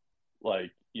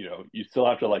like, you still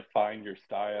have to like find your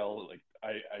style. Like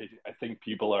I think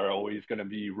people are always going to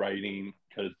be writing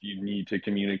because you need to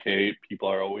communicate. People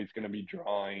are always going to be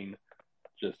drawing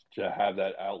just to have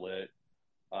that outlet.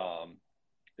 Um,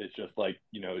 it's just like,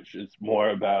 it's just more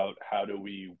about how do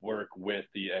we work with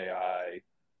the AI.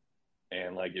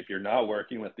 And like, if you're not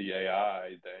working with the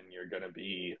AI, then you're going to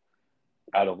be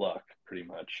out of luck pretty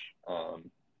much.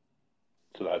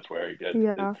 So that's where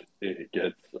Yeah. it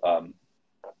gets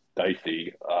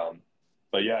dicey.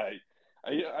 But yeah,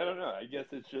 I don't know. I guess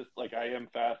it's just like I am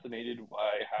fascinated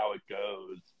by how it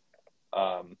goes.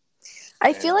 I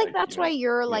And feel like like, that's why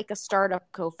you're yeah, like a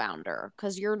startup co-founder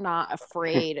because you're not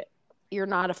afraid. You're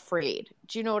not afraid.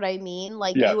 Do you know what I mean?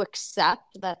 Like yeah, you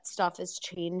accept that stuff is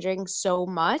changing so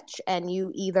much and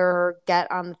you either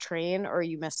get on the train or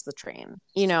you miss the train,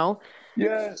 you know?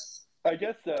 yeah. I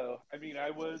guess so. I mean,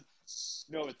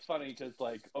 no, it's funny because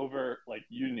like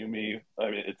you knew me.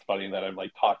 I mean, it's funny that I'm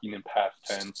like talking in past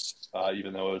tense,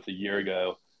 even though it was a year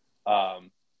ago.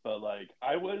 But like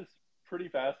I was pretty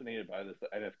fascinated by this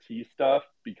NFT stuff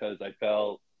because I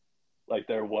felt like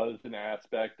there was an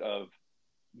aspect of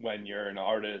when you're an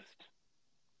artist,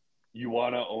 you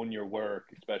want to own your work,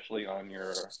 especially on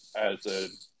your as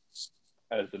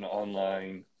an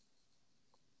online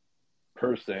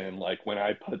person. Like when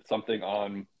I put something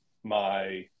on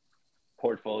my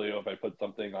portfolio, if I put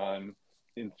something on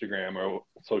Instagram or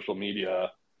social media,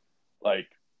 like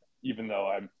even though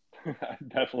I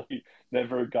definitely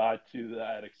never got to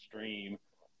that extreme,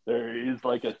 there is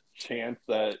like a chance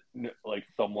that like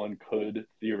someone could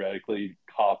theoretically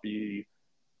copy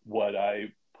what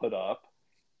I put up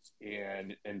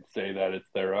and say that it's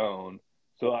their own.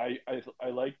 So I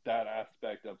like that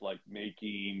aspect of like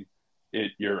making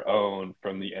it your own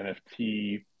from the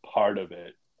NFT part of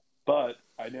it. But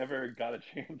I never got a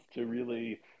chance to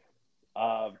really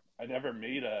I never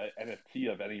made a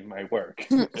NFT of any of my work,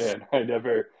 and I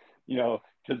never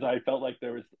because I felt like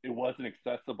it wasn't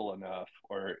accessible enough,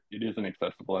 or it isn't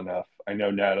accessible enough. I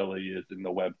know Natalie is in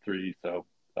the Web3, so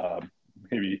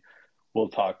maybe we'll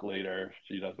talk later.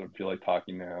 She doesn't feel like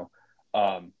talking now.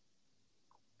 It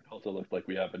also looks like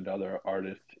we have another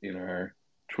artist in our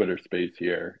Twitter space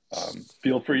here.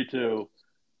 Feel free to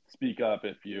speak up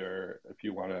if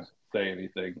you want to say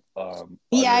anything.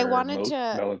 Yeah, I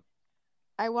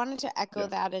wanted to echo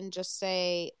that and just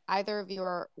say either of you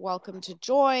are welcome to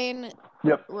join,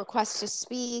 Yep. request to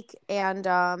speak,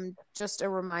 and just a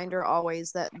reminder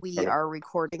always that we are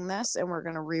recording this and we're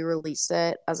going to re-release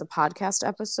it as a podcast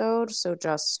episode. So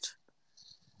just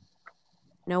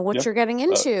know what you're getting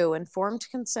into. Informed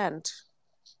consent.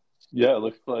 Yeah, it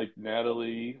looks like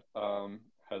Natalie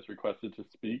has requested to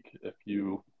speak. If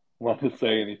you want to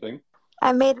say anything.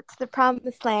 I made it to the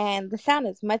promised land. The sound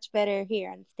is much better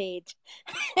here on stage.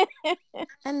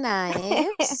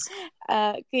 Nice.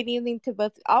 Good evening to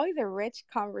both. Always a rich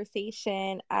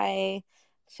conversation. I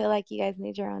feel like you guys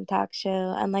need your own talk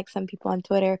show, unlike some people on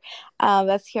Twitter.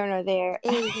 That's here nor there.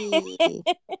 Hey.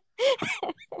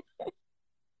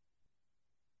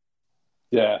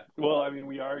 Yeah. Well, I mean,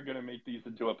 we are going to make these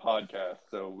into a podcast,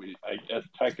 so I guess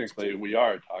technically we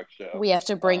are a talk show. We have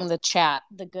to bring the chat,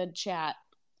 the good chat.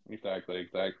 Exactly.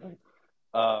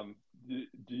 Do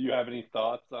you have any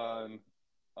thoughts on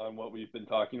what we've been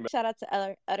talking about? Shout out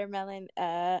to Uttermelon.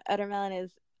 Uttermelon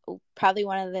is probably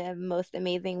one of the most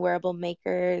amazing wearable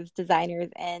makers, designers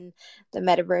in the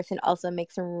metaverse, and also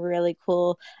makes some really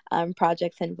cool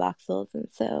projects in voxels. And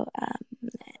so,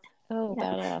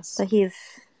 badass. So he's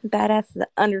badass is an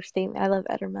understatement. I love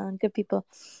Uttermelon. Good people.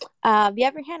 You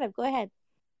have your hand up. Go ahead.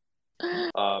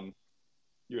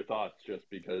 Your thoughts, just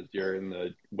because you're in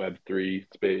the Web3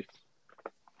 space.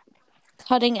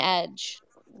 Cutting edge.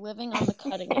 Living on the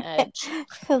cutting edge.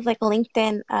 Feels like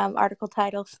LinkedIn article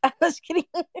titles. I was kidding.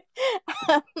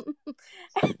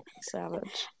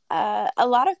 Savage. A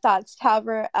lot of thoughts.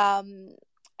 However,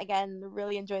 again,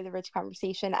 really enjoy the rich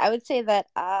conversation. I would say that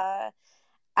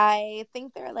I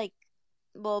think there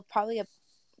are probably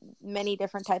many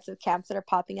different types of camps that are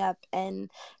popping up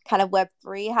and kind of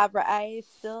Web3. However, I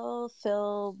still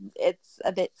feel it's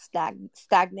a bit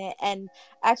stagnant, and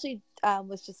actually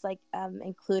was just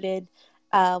included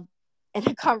in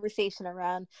a conversation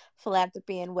around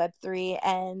philanthropy and Web3,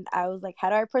 and I was like, how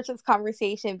do I approach this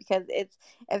conversation? Because it's,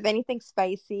 if anything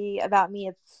spicy about me,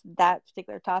 it's that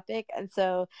particular topic. And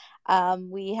so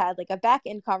we had a back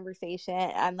end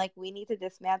conversation. I'm like, we need to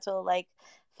dismantle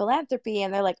philanthropy,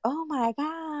 and they're like, oh my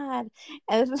god.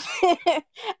 And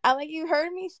I'm like, you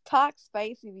heard me talk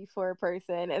spicy before,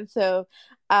 person. And so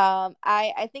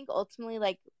I think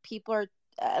ultimately people are,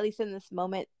 at least in this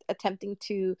moment, attempting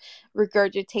to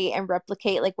regurgitate and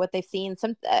replicate what they've seen.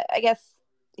 I guess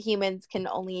humans can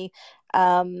only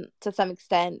to some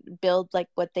extent build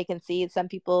what they can see. Some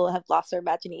people have lost their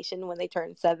imagination when they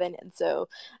turn 7, and so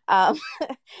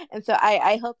and so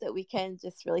I hope that we can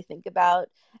just really think about,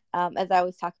 as I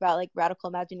always talk about, radical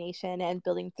imagination and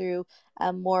building through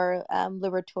more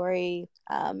liberatory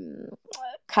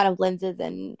kind of lenses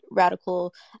and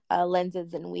radical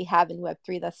lenses than we have in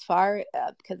Web3 thus far,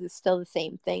 because it's still the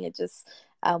same thing. It just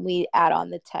we add on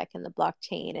the tech and the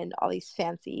blockchain and all these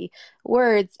fancy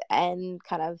words and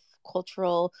kind of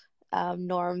cultural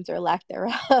norms or lack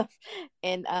thereof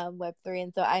in Web3.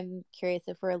 And so I'm curious,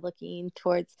 if we're looking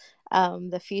towards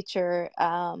the future,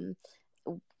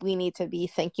 we need to be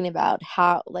thinking about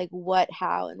how,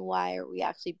 how and why are we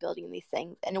actually building these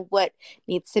things, and what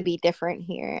needs to be different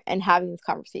here, and having these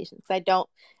conversations. Because I don't,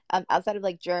 outside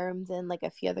of Germs and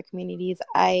a few other communities,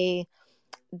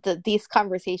 these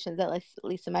conversations, at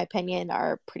least in my opinion,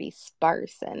 are pretty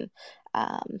sparse, and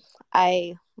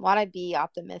I want to be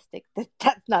optimistic that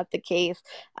that's not the case.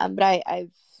 But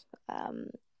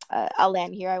I'll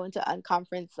land here. I went to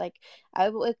unconference. I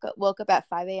woke up at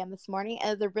 5 a.m. this morning,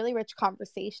 and it was a really rich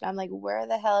conversation. I'm like, where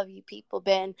the hell have you people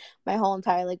been my whole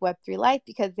entire Web3 life?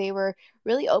 Because they were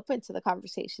really open to the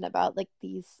conversation about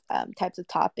these types of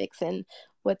topics and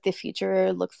what the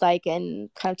future looks like,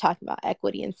 and kind of talking about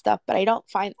equity and stuff. But I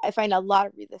find a lot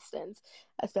of resistance,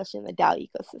 especially in the DAO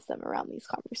ecosystem, around these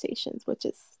conversations, which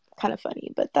is kind of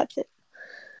funny, but that's it.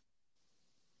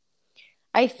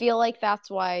 I feel like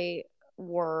that's why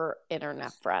we're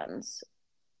internet friends,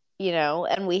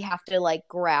 and we have to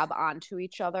grab onto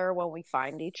each other when we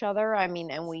find each other. I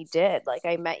mean, and we did.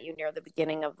 I met you near the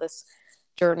beginning of this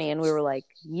journey, and we were like,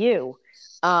 you.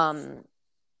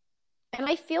 And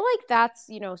I feel like that's,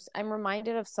 I'm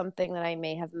reminded of something that I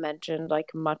may have mentioned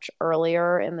much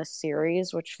earlier in the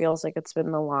series, which feels like it's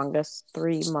been the longest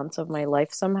 3 months of my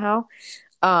life somehow.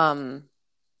 But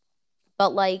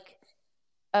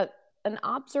an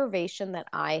observation that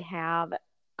I have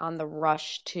on the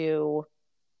rush to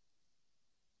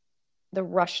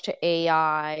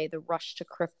AI, the rush to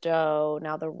crypto,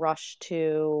 now the rush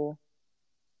to,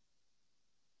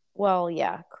 well,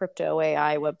 yeah, crypto,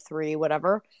 AI, Web3,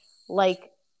 whatever.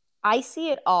 Like, I see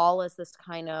it all as this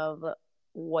kind of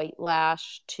white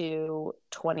lash to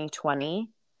 2020,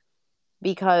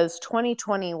 because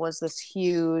 2020 was this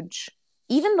huge,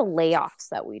 even the layoffs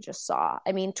that we just saw.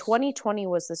 I mean, 2020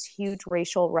 was this huge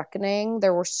racial reckoning.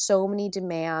 There were so many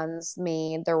demands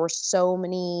made, there were so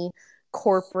many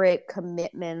corporate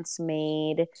commitments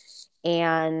made,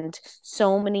 and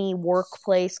so many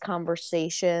workplace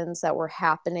conversations that were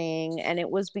happening. And it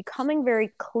was becoming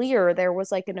very clear there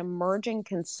was like an emerging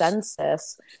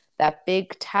consensus that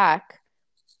big tech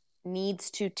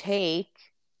needs to take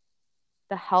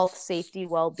the health, safety,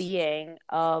 well-being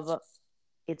of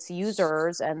its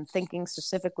users, and thinking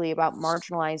specifically about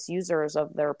marginalized users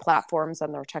of their platforms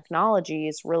and their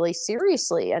technologies really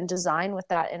seriously, and design with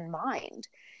that in mind.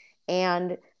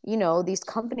 And, you know, these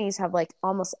companies have like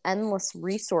almost endless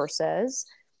resources,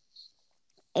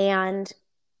 and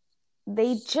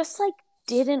they just like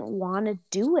didn't want to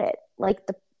do it. Like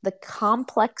the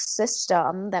complex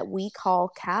system that we call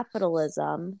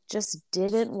capitalism just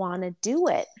didn't want to do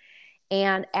it.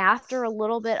 And after a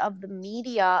little bit of the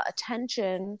media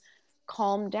attention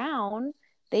calmed down,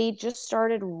 they just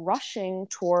started rushing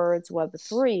towards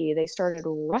Web3. They started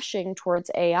rushing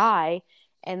towards AI.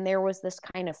 And there was this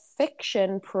kind of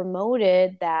fiction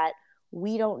promoted that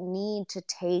we don't need to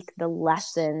take the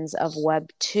lessons of Web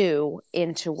 2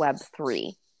 into Web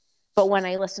 3. But when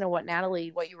I listen to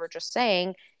what you were just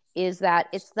saying, is that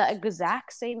it's the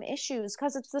exact same issues,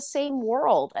 because it's the same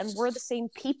world and we're the same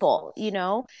people, you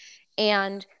know?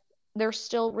 And there's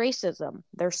still racism,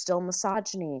 there's still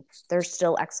misogyny, there's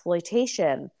still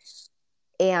exploitation.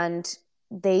 And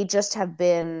they just have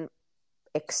been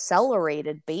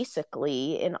accelerated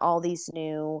basically in all these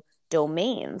new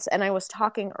domains. And I was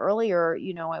talking earlier,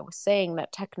 you know, I was saying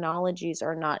that technologies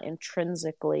are not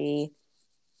intrinsically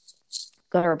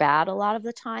good or bad a lot of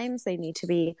the times. They need to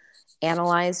be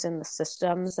analyzed in the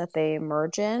systems that they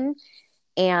emerge in.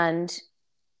 And,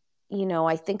 you know,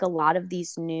 I think a lot of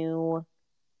these new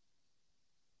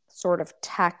sort of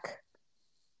tech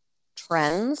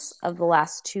trends of the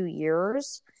last 2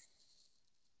 years,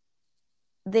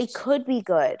 they could be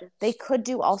good. They could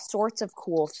do all sorts of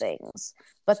cool things,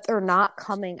 but they're not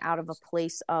coming out of a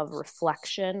place of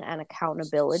reflection and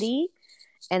accountability.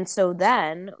 And so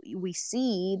then we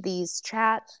see these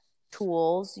chat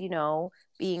tools, you know,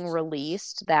 being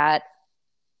released that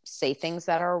say things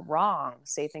that are wrong,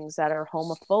 say things that are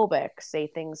homophobic, say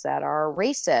things that are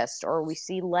racist, or we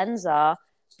see Lenza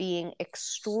being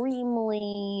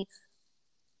extremely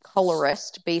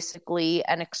colorist, basically,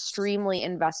 and extremely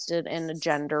invested in a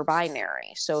gender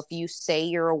binary. So if you say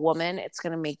you're a woman, it's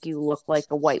going to make you look like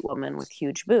a white woman with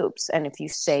huge boobs. And if you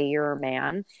say you're a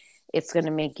man, it's going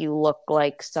to make you look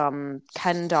like some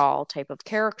Ken doll type of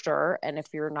character. And if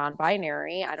you're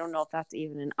non-binary, I don't know if that's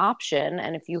even an option.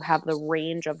 And if you have the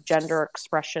range of gender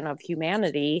expression of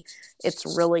humanity,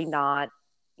 it's really not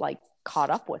like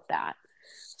caught up with that.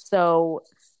 So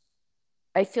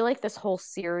I feel like this whole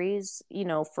series, you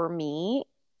know, for me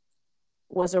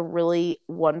was a really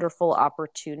wonderful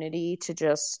opportunity to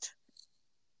just,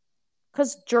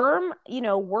 because Germ, you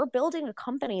know, we're building a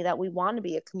company that we want to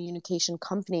be a communication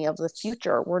company of the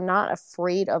future. We're not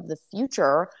afraid of the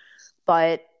future,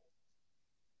 but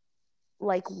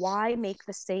like, why make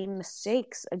the same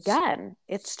mistakes again?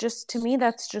 It's just, to me,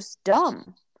 that's just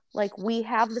dumb. Like, we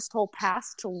have this whole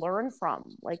past to learn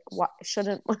from. Like, what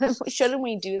shouldn't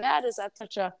we do that? Is that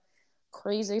such a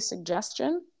crazy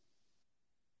suggestion?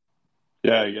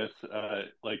 Yeah, I guess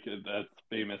like that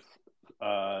famous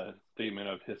statement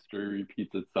of history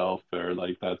repeats itself, or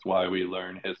like that's why we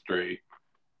learn history,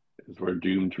 is we're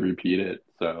doomed to repeat it.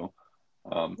 So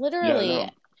yeah, Literally. no,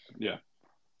 yeah,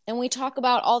 And we talk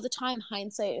about all the time,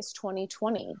 hindsight is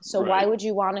 2020. So why right, would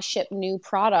you want to ship new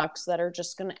products that are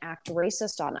just going to act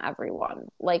racist on everyone?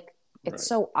 Like, it's right.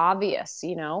 so obvious,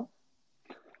 you know?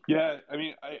 Yeah, I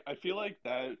mean, I feel like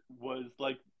that was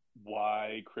like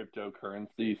why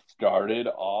cryptocurrency started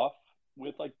off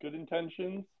with like good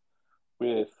intentions,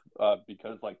 with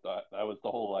because like that was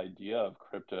the whole idea of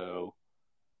crypto,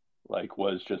 like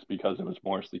was just because it was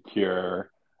more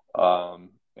secure.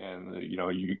 And you know,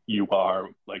 you are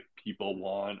like, people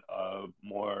want a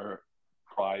more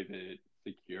private,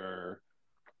 secure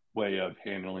way of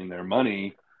handling their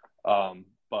money.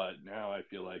 But now I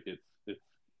feel like it's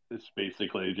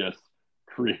basically just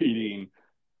creating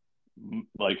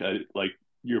like a like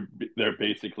you're they're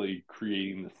basically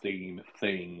creating the same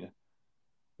thing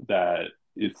that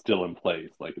is still in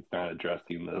place. Like it's not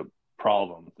addressing the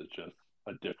problems. It's just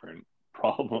a different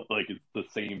problem. Like it's the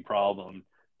same problem,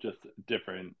 just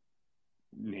different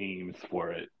names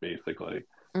for it, basically.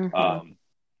 Mm-hmm.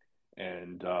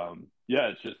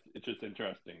 Yeah, it's just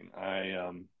interesting. I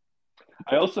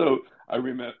also I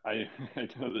remember I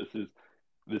know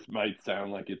this might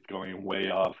sound like it's going way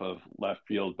off of left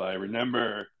field, but I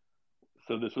remember,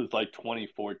 so this was like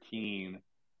 2014.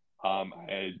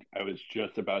 I was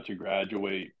just about to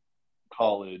graduate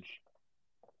college.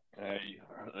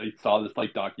 I saw this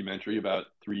like documentary about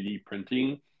 3D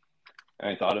printing, and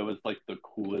I thought it was like the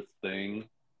coolest thing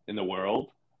in the world.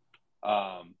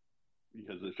 Um,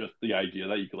 because it's just the idea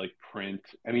that you could like print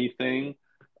anything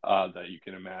that you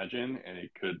can imagine, and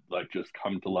it could like just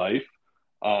come to life.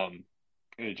 And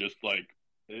it just like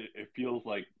it feels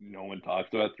like no one talks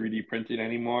about 3D printing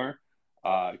anymore,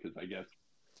 because I guess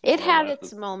It more or had less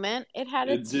its moment. It had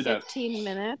it its did have 15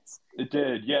 minutes. it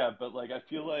did, yeah. But like I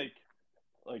feel like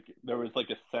there was like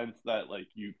a sense that like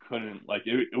you couldn't like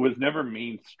it was never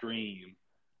mainstream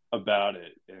about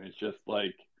it, and it's just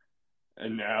like,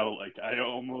 and now like I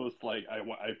almost like I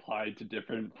applied to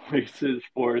different places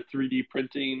for 3D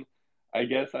printing, I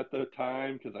guess at the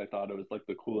time, because I thought it was like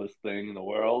the coolest thing in the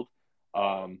world.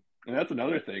 And that's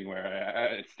another thing where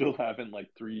I still haven't like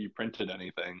 3D printed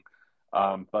anything.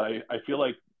 But I feel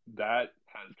like that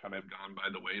has kind of gone by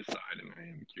the wayside, and I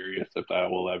am curious if that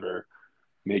will ever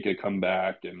make a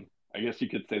comeback. And I guess you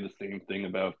could say the same thing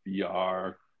about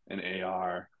VR and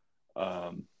AR.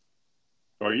 Um,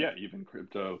 or yeah, even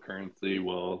cryptocurrency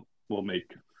will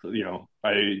make,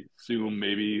 I assume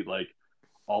maybe like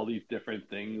all these different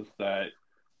things that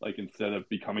like instead of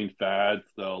becoming fads,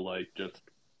 they'll like just,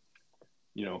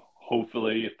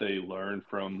 hopefully if they learn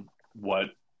from what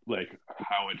like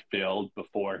how it failed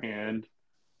beforehand,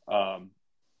 um,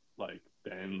 like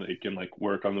then they can like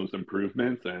work on those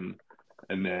improvements, and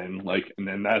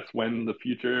then that's when the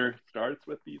future starts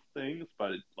with these things.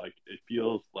 But like it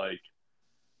feels like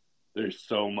there's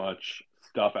so much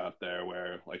stuff out there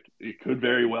where like it could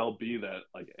very well be that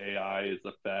like AI is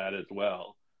a fad as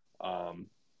well. Um,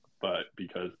 but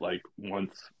because like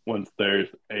once there's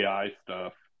AI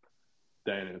stuff,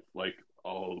 then it's like,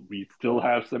 oh, we still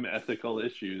have some ethical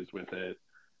issues with it.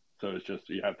 So it's just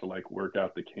you have to like work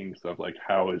out the kinks of like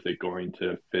how is it going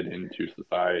to fit into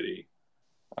society.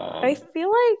 I Um,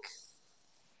 feel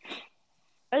like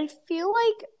I feel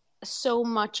like so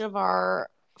much of our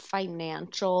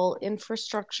financial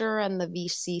infrastructure and the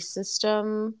VC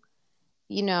system,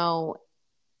 you know,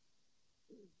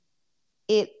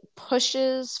 it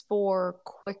pushes for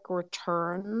quick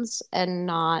returns and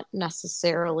not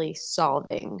necessarily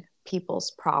solving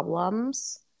people's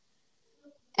problems.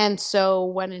 And so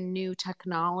when a new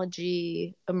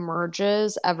technology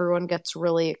emerges, everyone gets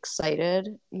really excited,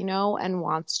 and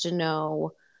wants to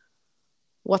know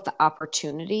what the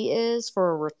opportunity is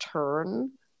for a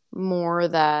return more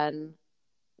than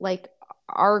like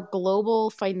our global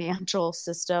financial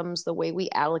systems, the way we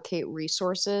allocate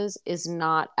resources is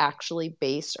not actually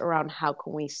based around how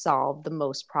can we solve the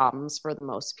most problems for the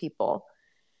most people.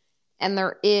 And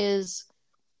there is,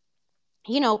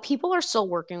 people are still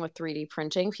working with 3D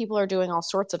printing. People are doing all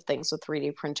sorts of things with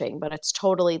 3D printing, but it's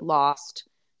totally lost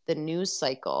the news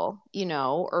cycle,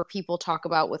 or people talk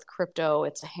about with crypto,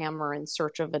 it's a hammer in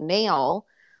search of a nail.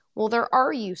 Well, there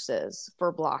are uses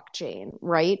for blockchain,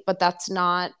 right? But that's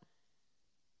not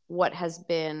what has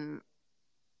been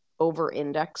over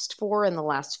indexed for in the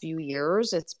last few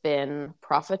years. It's been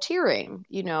profiteering.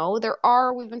 We've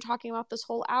been talking about this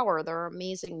whole hour. There are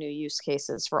amazing new use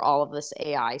cases for all of this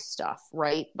AI stuff,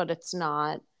 right? But it's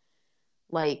not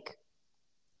like,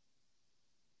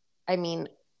 I mean,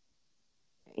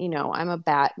 I'm a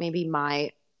bat, maybe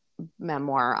my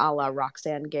memoir a la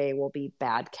Roxane Gay will be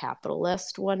bad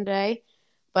capitalist one day,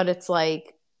 but it's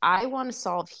like, I want to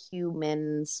solve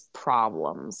humans'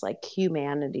 problems, like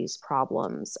humanity's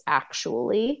problems,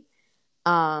 actually.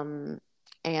 Um,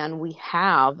 and we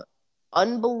have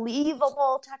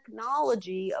unbelievable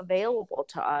technology available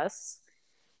to us.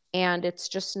 And it's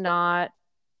just not,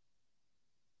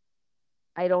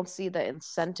 I don't see the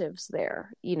incentives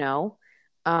there.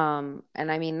 And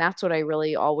I mean, that's what I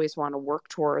really always want to work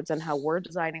towards, and how we're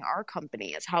designing our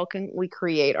company is how can we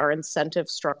create our incentive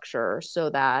structure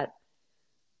so that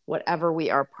whatever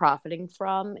we are profiting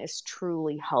from is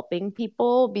truly helping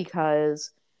people,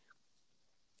 because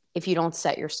if you don't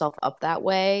set yourself up that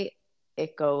way,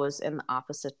 it goes in the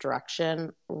opposite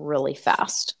direction really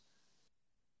fast.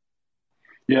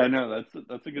 yeah, no,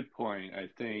 that's a good point. I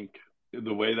think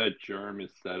the way that Germ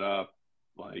is set up,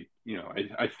 like,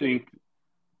 I think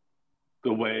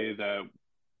the way that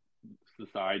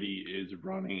society is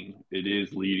running, it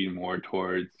is leading more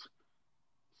towards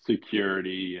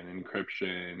security and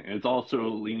encryption. And it's also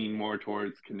leaning more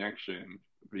towards connection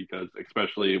because,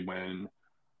 especially when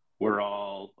we're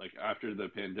all like, after the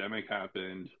pandemic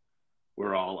happened,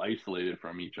 we're all isolated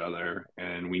from each other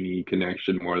and we need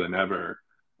connection more than ever,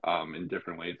 in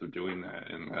different ways of doing that.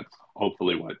 And that's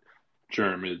hopefully what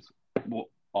Germ is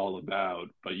all about.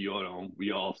 But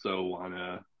we also want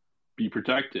to be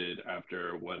protected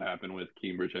after what happened with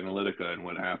Cambridge Analytica and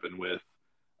what happened with,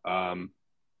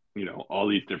 all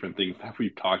these different things that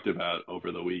we've talked about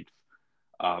over the weeks,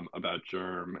 about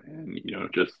Germ. And,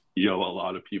 just, a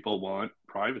lot of people want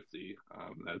privacy.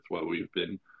 That's what we've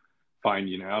been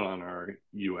finding out on our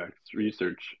UX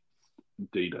research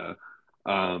data.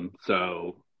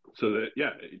 So that,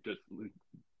 yeah, it just,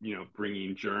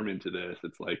 bringing Germ into this,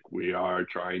 it's like we are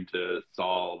trying to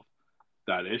solve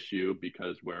that issue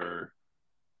because we're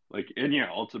like, and yeah,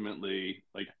 ultimately,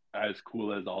 like, as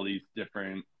cool as all these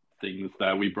different things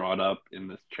that we brought up in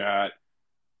this chat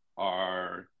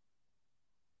are,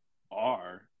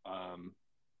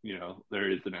 there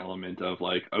is an element of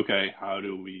like, okay, how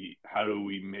do we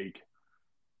make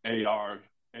AR,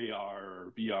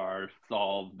 or VR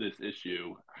solve this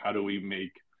issue? How do we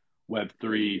make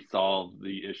Web3 solve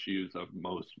the issues of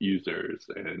most users?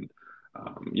 And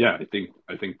yeah,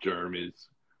 I think Germ is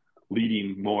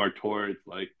leading more towards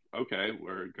like, okay,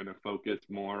 we're going to focus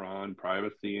more on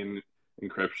privacy and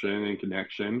encryption and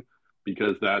connection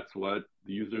because that's what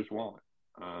the users want.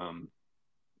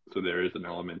 So there is an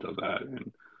element of that,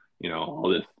 and all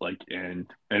this like, and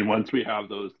once we have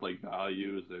those like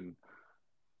values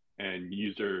and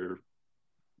user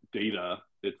data,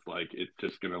 it's like it's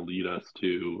just going to lead us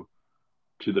to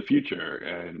the future.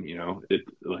 And it's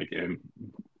like, and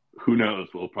who knows,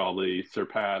 we'll probably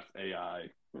surpass AI.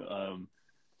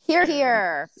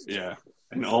 Here. Yeah,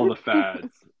 and all the fads,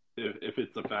 if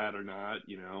it's a fad or not,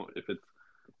 if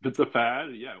it's a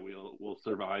fad, yeah, we'll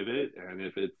survive it, and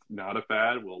if it's not a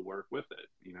fad, we'll work with it.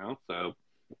 So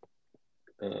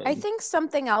I think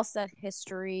something else that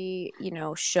history,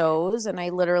 shows, and I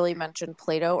literally mentioned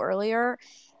Plato earlier,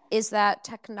 is that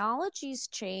technologies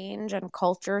change and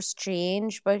cultures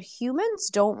change, but humans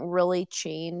don't really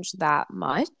change that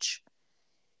much.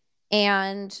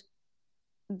 And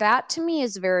that to me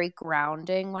is very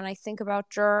grounding when I think about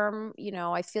Germ.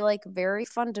 I feel like very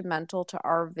fundamental to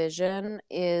our vision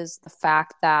is the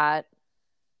fact that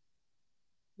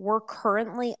we're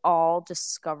currently all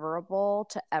discoverable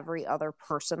to every other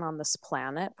person on this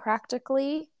planet,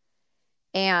 practically.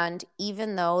 And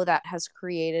even though that has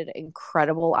created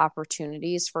incredible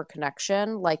opportunities for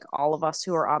connection, like all of us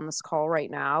who are on this call right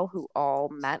now, who all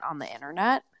met on the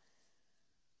internet,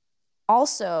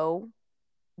 also,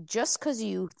 just because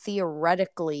you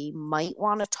theoretically might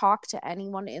want to talk to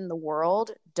anyone in the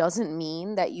world doesn't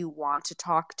mean that you want to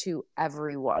talk to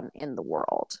everyone in the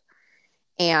world.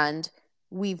 And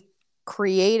we've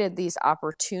created these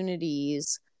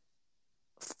opportunities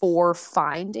for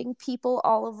finding people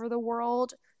all over the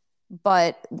world,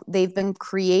 but they've been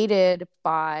created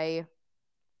by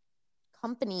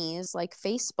companies like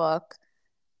Facebook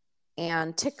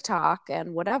and TikTok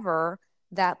and whatever,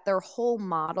 that their whole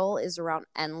model is around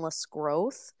endless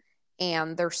growth,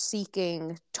 and they're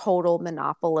seeking total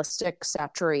monopolistic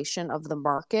saturation of the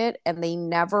market, and they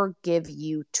never give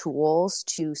you tools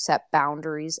to set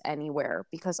boundaries anywhere,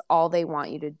 because all they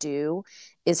want you to do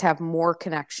is have more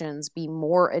connections, be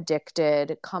more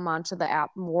addicted, come onto the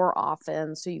app more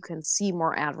often so you can see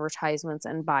more advertisements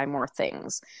and buy more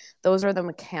things. Those are the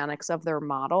mechanics of their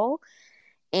model.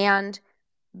 And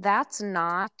that's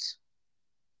not,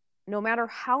 no matter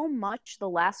how much the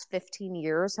last 15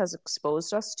 years has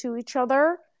exposed us to each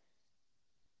other,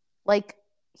 like,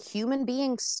 human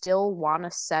beings still want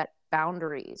to set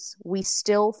boundaries. We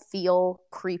still feel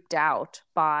creeped out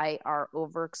by our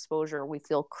overexposure. We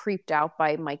feel creeped out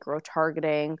by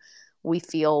micro-targeting. We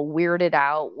feel weirded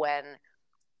out when,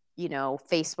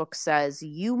 Facebook says,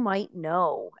 you might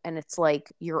know, and it's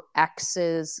like your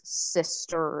ex's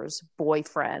sister's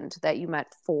boyfriend that you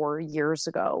met 4 years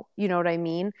ago. You know what I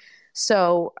mean?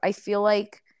 So I feel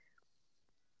like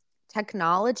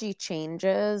technology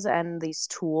changes and these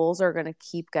tools are going to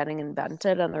keep getting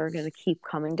invented and they're going to keep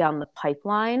coming down the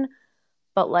pipeline.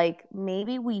 But like,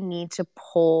 maybe we need to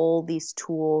pull these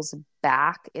tools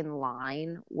back in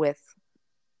line with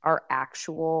our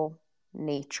actual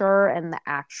nature and the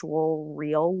actual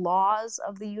real laws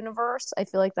of the universe. I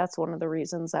feel like that's one of the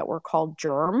reasons that we're called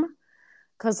Germ,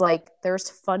 because like there's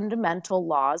fundamental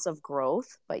laws of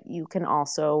growth, but you can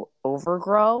also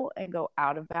overgrow and go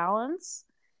out of balance.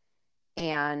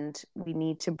 And we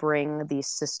need to bring these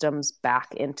systems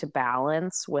back into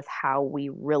balance with how we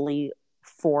really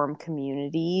form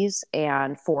communities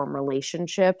and form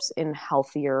relationships in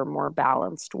healthier, more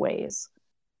balanced ways.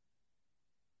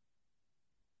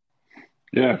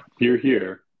 Yeah,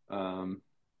 here.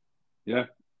 Yeah,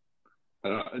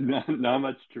 not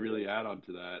much to really add on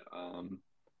to that.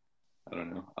 I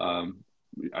don't know.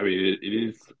 I mean, it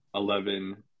is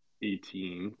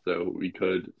 11:18, so we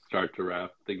could start to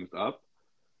wrap things up,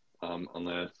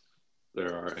 unless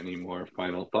there are any more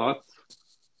final thoughts.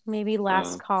 Maybe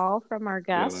last call from our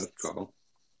guests. Yeah, last call.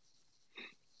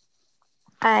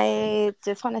 I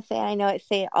just want to say, I know I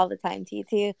say it all the time to you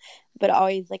too, but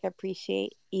always like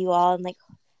appreciate you all, and like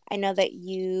I know that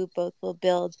you both will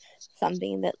build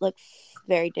something that looks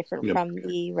very different Yep. from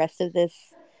the rest of this,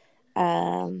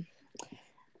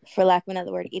 for lack of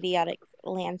another word, idiotic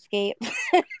landscape.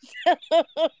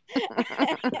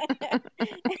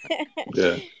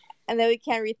 Yeah. And then we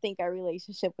can rethink our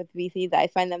relationship with VCs. I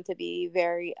find them to be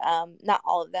very, not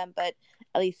all of them, but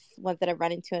at least ones that I've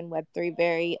run into in Web3,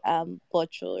 very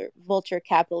vulture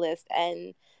capitalist,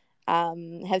 and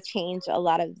has changed a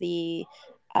lot of the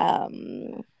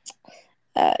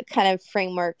kind of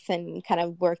frameworks and kind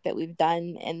of work that we've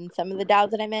done in some of the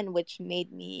DAOs that I'm in, which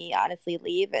made me honestly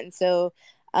leave. And so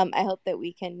I hope that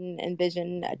we can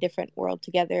envision a different world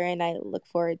together. And I look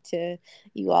forward to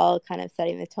you all kind of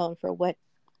setting the tone for what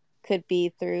could be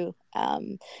through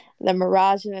the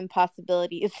mirage of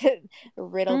impossibilities that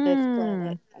riddle this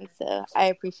planet. And so I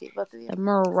appreciate both of you. The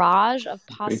mirage of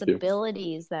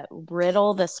possibilities that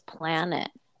riddle this planet.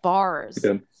 Bars.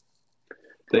 Yeah.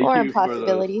 Thank or you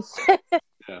impossibilities.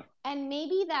 Yeah. And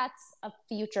maybe that's a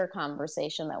future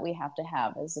conversation that we have to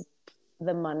have, is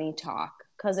the money talk,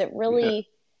 because it really,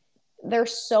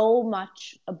 there's so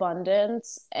much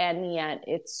abundance, and yet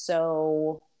it's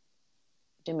so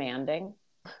demanding.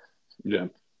 Yeah.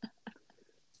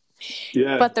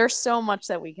 Yeah. But there's so much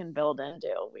that we can build and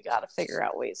do. We got to figure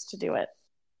out ways to do it.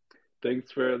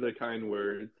 Thanks for the kind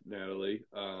words, Natalie.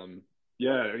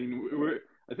 Yeah, I mean,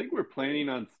 I think we're planning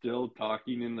on still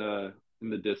talking in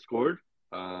the Discord.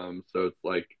 So it's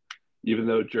like, even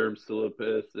though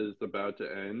GermSyllabus is about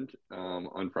to end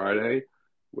on Friday,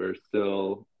 we're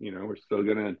still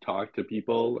gonna talk to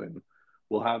people, and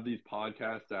we'll have these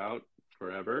podcasts out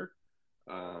forever.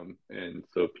 And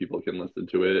so people can listen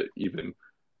to it even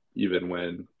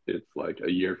when it's like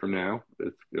a year from now.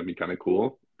 It's gonna be kind of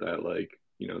cool that, like,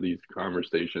 these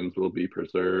conversations will be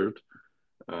preserved.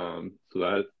 So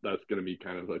that's going to be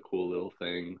kind of a cool little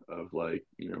thing of, like,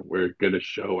 we're going to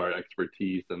show our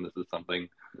expertise, and this is something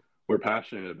we're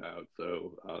passionate about.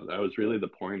 So that was really the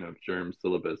point of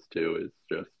GermSyllabus too, is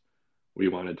just we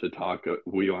wanted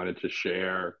to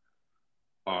share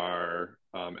our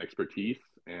expertise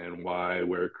and why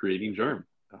we're creating Germ.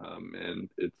 And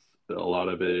it's a lot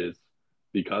of it is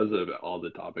because of all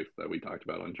the topics that we talked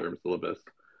about on GermSyllabus.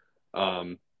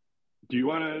 Do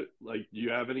you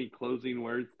have any closing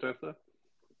words, Tessa?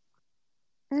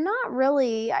 Not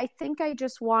really. I think I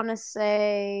just want to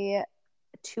say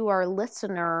to our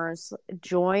listeners,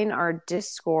 join our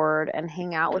Discord and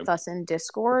hang out with us in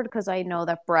Discord, because I know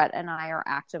that Brett and I are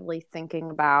actively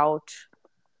thinking about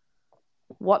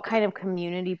what kind of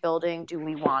community building do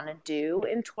we want to do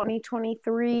in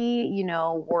 2023.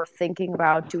 We're thinking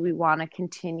about, do we want to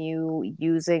continue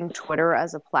using Twitter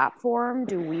as a platform?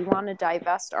 Do we want to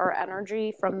divest our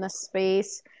energy from this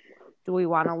space? Do we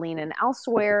want to lean in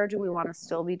elsewhere? Do we want to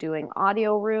still be doing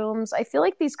audio rooms? I feel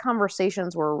like these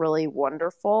conversations were really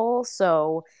wonderful.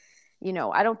 So,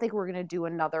 I don't think we're going to do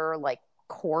another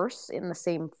course in the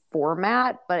same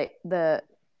format, but the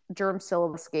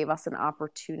GermSyllabus gave us an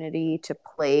opportunity to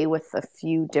play with a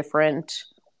few different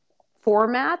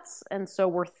formats. And so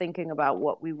we're thinking about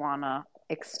what we want to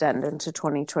extend into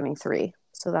 2023.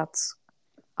 So that's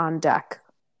on deck.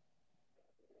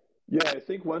 Yeah, I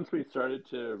think once we started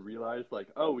to realize,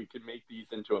 we can make these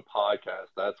into a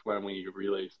podcast, that's when we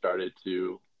really started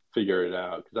to figure it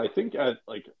out. Because I think at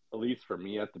least for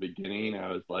me at the beginning,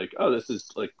 I was like, oh, this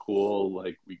is cool.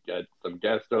 We get some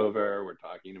guests over, we're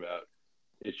talking about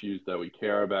issues that we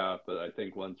care about. But I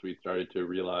think once we started to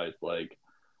realize,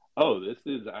 oh, this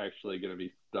is actually going to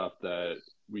be stuff that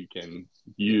we can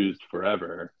use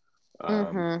forever,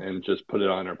 and just put it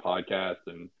on our podcast,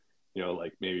 and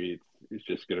maybe it's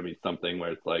just going to be something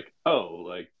where it's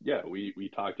we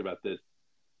talked about this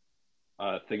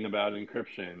thing about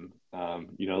encryption,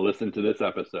 listen to this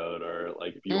episode, or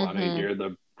if you want to hear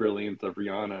the brilliance of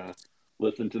Rihanna,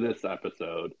 listen to this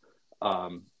episode.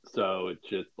 So it's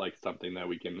just something that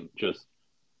we can just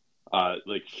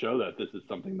show that this is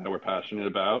something that we're passionate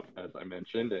about, as I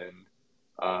mentioned, and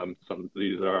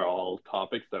These are all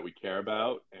topics that we care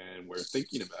about and we're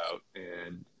thinking about.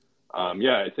 And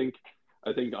I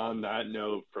think on that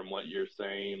note, from what you're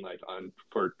saying, like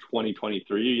for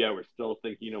 2023, we're still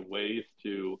thinking of ways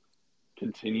to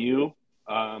continue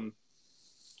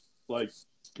like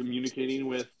communicating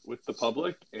with the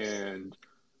public. And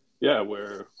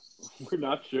we're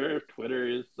not sure if Twitter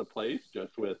is the place,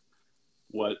 just with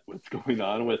what's going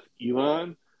on with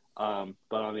Elon. But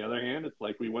on the other hand, it's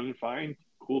like we wouldn't find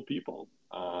cool people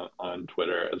on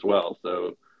Twitter as well.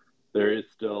 So there is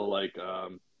still like a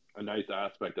nice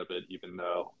aspect of it, even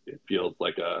though it feels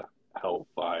like a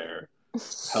hellfire,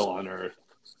 hell on earth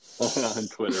on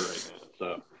Twitter right now.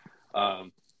 So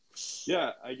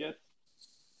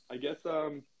I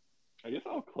guess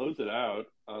I'll close it out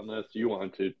unless you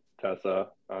want to, Tessa.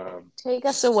 Take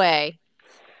us away.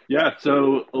 Yeah,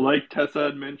 so like Tessa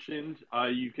had mentioned,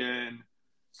 you can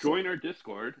join our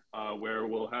Discord, where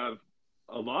we'll have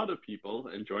a lot of people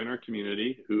and join our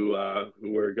community who are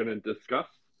going to discuss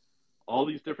all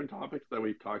these different topics that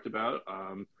we've talked about.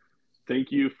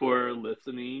 Thank you for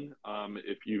listening.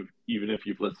 Even if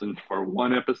you've listened for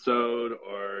one episode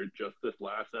or just this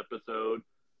last episode,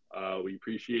 we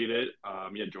appreciate it.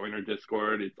 Join our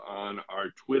Discord. It's on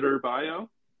our Twitter bio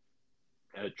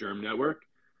at Germ Network.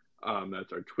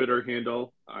 That's our Twitter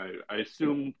handle. I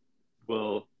assume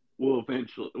we'll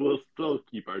still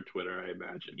keep our Twitter, I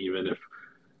imagine, even if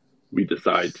we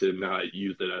decide to not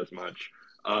use it as much.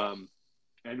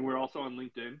 And we're also on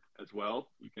LinkedIn as well.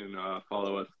 You can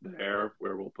follow us there,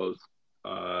 where we'll post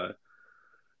all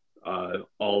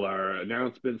our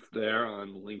announcements there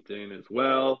on LinkedIn as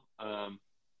well.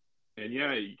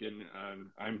 You can.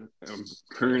 I'm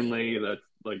currently, that's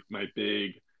like my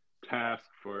big task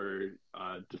for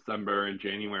December and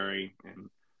January,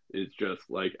 and is just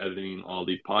like editing all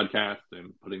these podcasts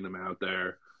and putting them out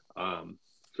there.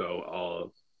 So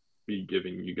I'll be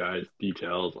giving you guys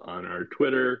details on our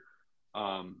Twitter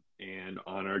and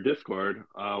on our Discord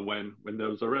when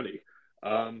those are ready.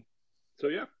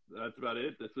 That's about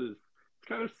it. It's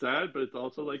kind of sad, but it's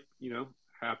also like,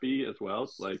 happy as well.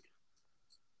 It's like,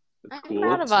 it's I'm cool.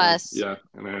 proud of us.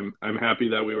 And I'm happy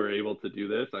that we were able to do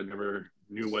this. I never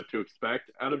knew what to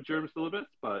expect out of GermSyllabus,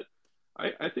 but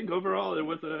I think overall it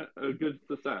was a good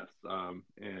success.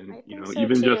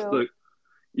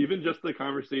 Even just the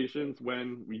conversations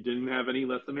when we didn't have any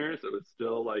listeners, it was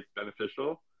still like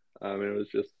beneficial. It was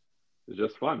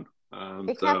just fun.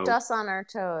 It kept us on our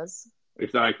toes.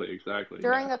 Exactly.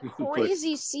 During a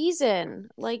crazy season.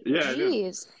 Like,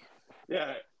 geez.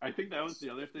 Yeah, I think that was the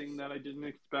other thing that I didn't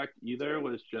expect either,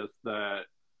 was just that,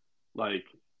 like,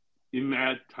 in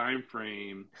that time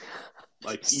frame,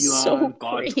 like Elon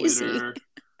bought Twitter,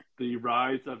 the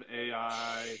rise of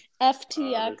AI,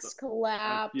 FTX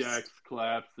collapse. FTX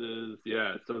collapses.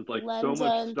 Yeah, so it's like Lenza so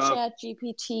much stuff.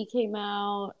 ChatGPT came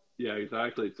out. Yeah,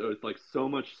 exactly. So it's like so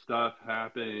much stuff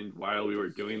happened while we were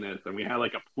doing this, and we had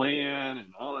like a plan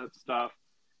and all that stuff.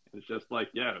 It's just like,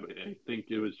 I think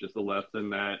it was just a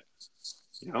lesson that,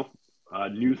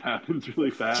 news happens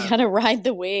really fast. You gotta ride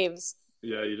the waves.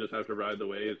 Yeah, you just have to ride the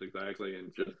waves, exactly,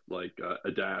 and just like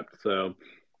adapt. So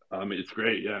it's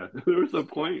great. Yeah, there was a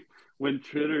point when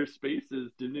Twitter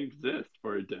Spaces didn't exist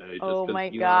for a day. Oh my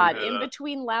God! In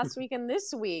between last week and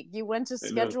this week, you went to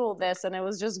schedule this, and it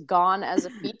was just gone as a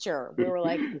feature. We were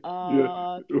like,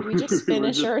 can we just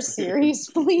finish our series,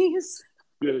 please?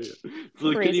 Yeah.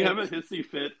 So can you have a hissy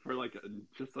fit for like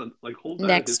hold that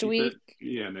next hissy week? Fit?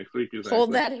 Yeah, next week. Exactly.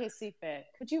 Hold that hissy fit.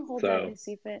 Could you hold that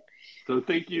hissy fit? So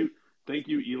thank you,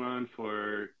 Elon,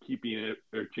 for keeping it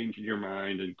or changing your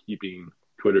mind and keeping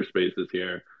Twitter Spaces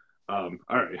here. All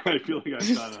right, I feel like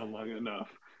I've gone on long enough.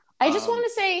 I just want to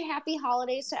say happy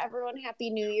holidays to everyone. Happy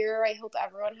New Year. I hope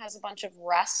everyone has a bunch of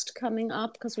rest coming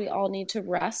up, because we all need to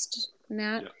rest,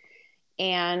 Nat.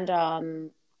 Yeah.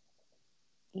 And,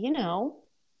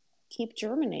 keep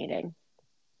germinating.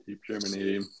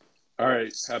 All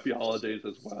right. Happy holidays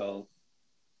as well.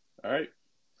 All right.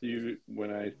 See you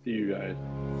when I see you guys.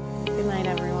 Good night,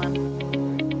 everyone.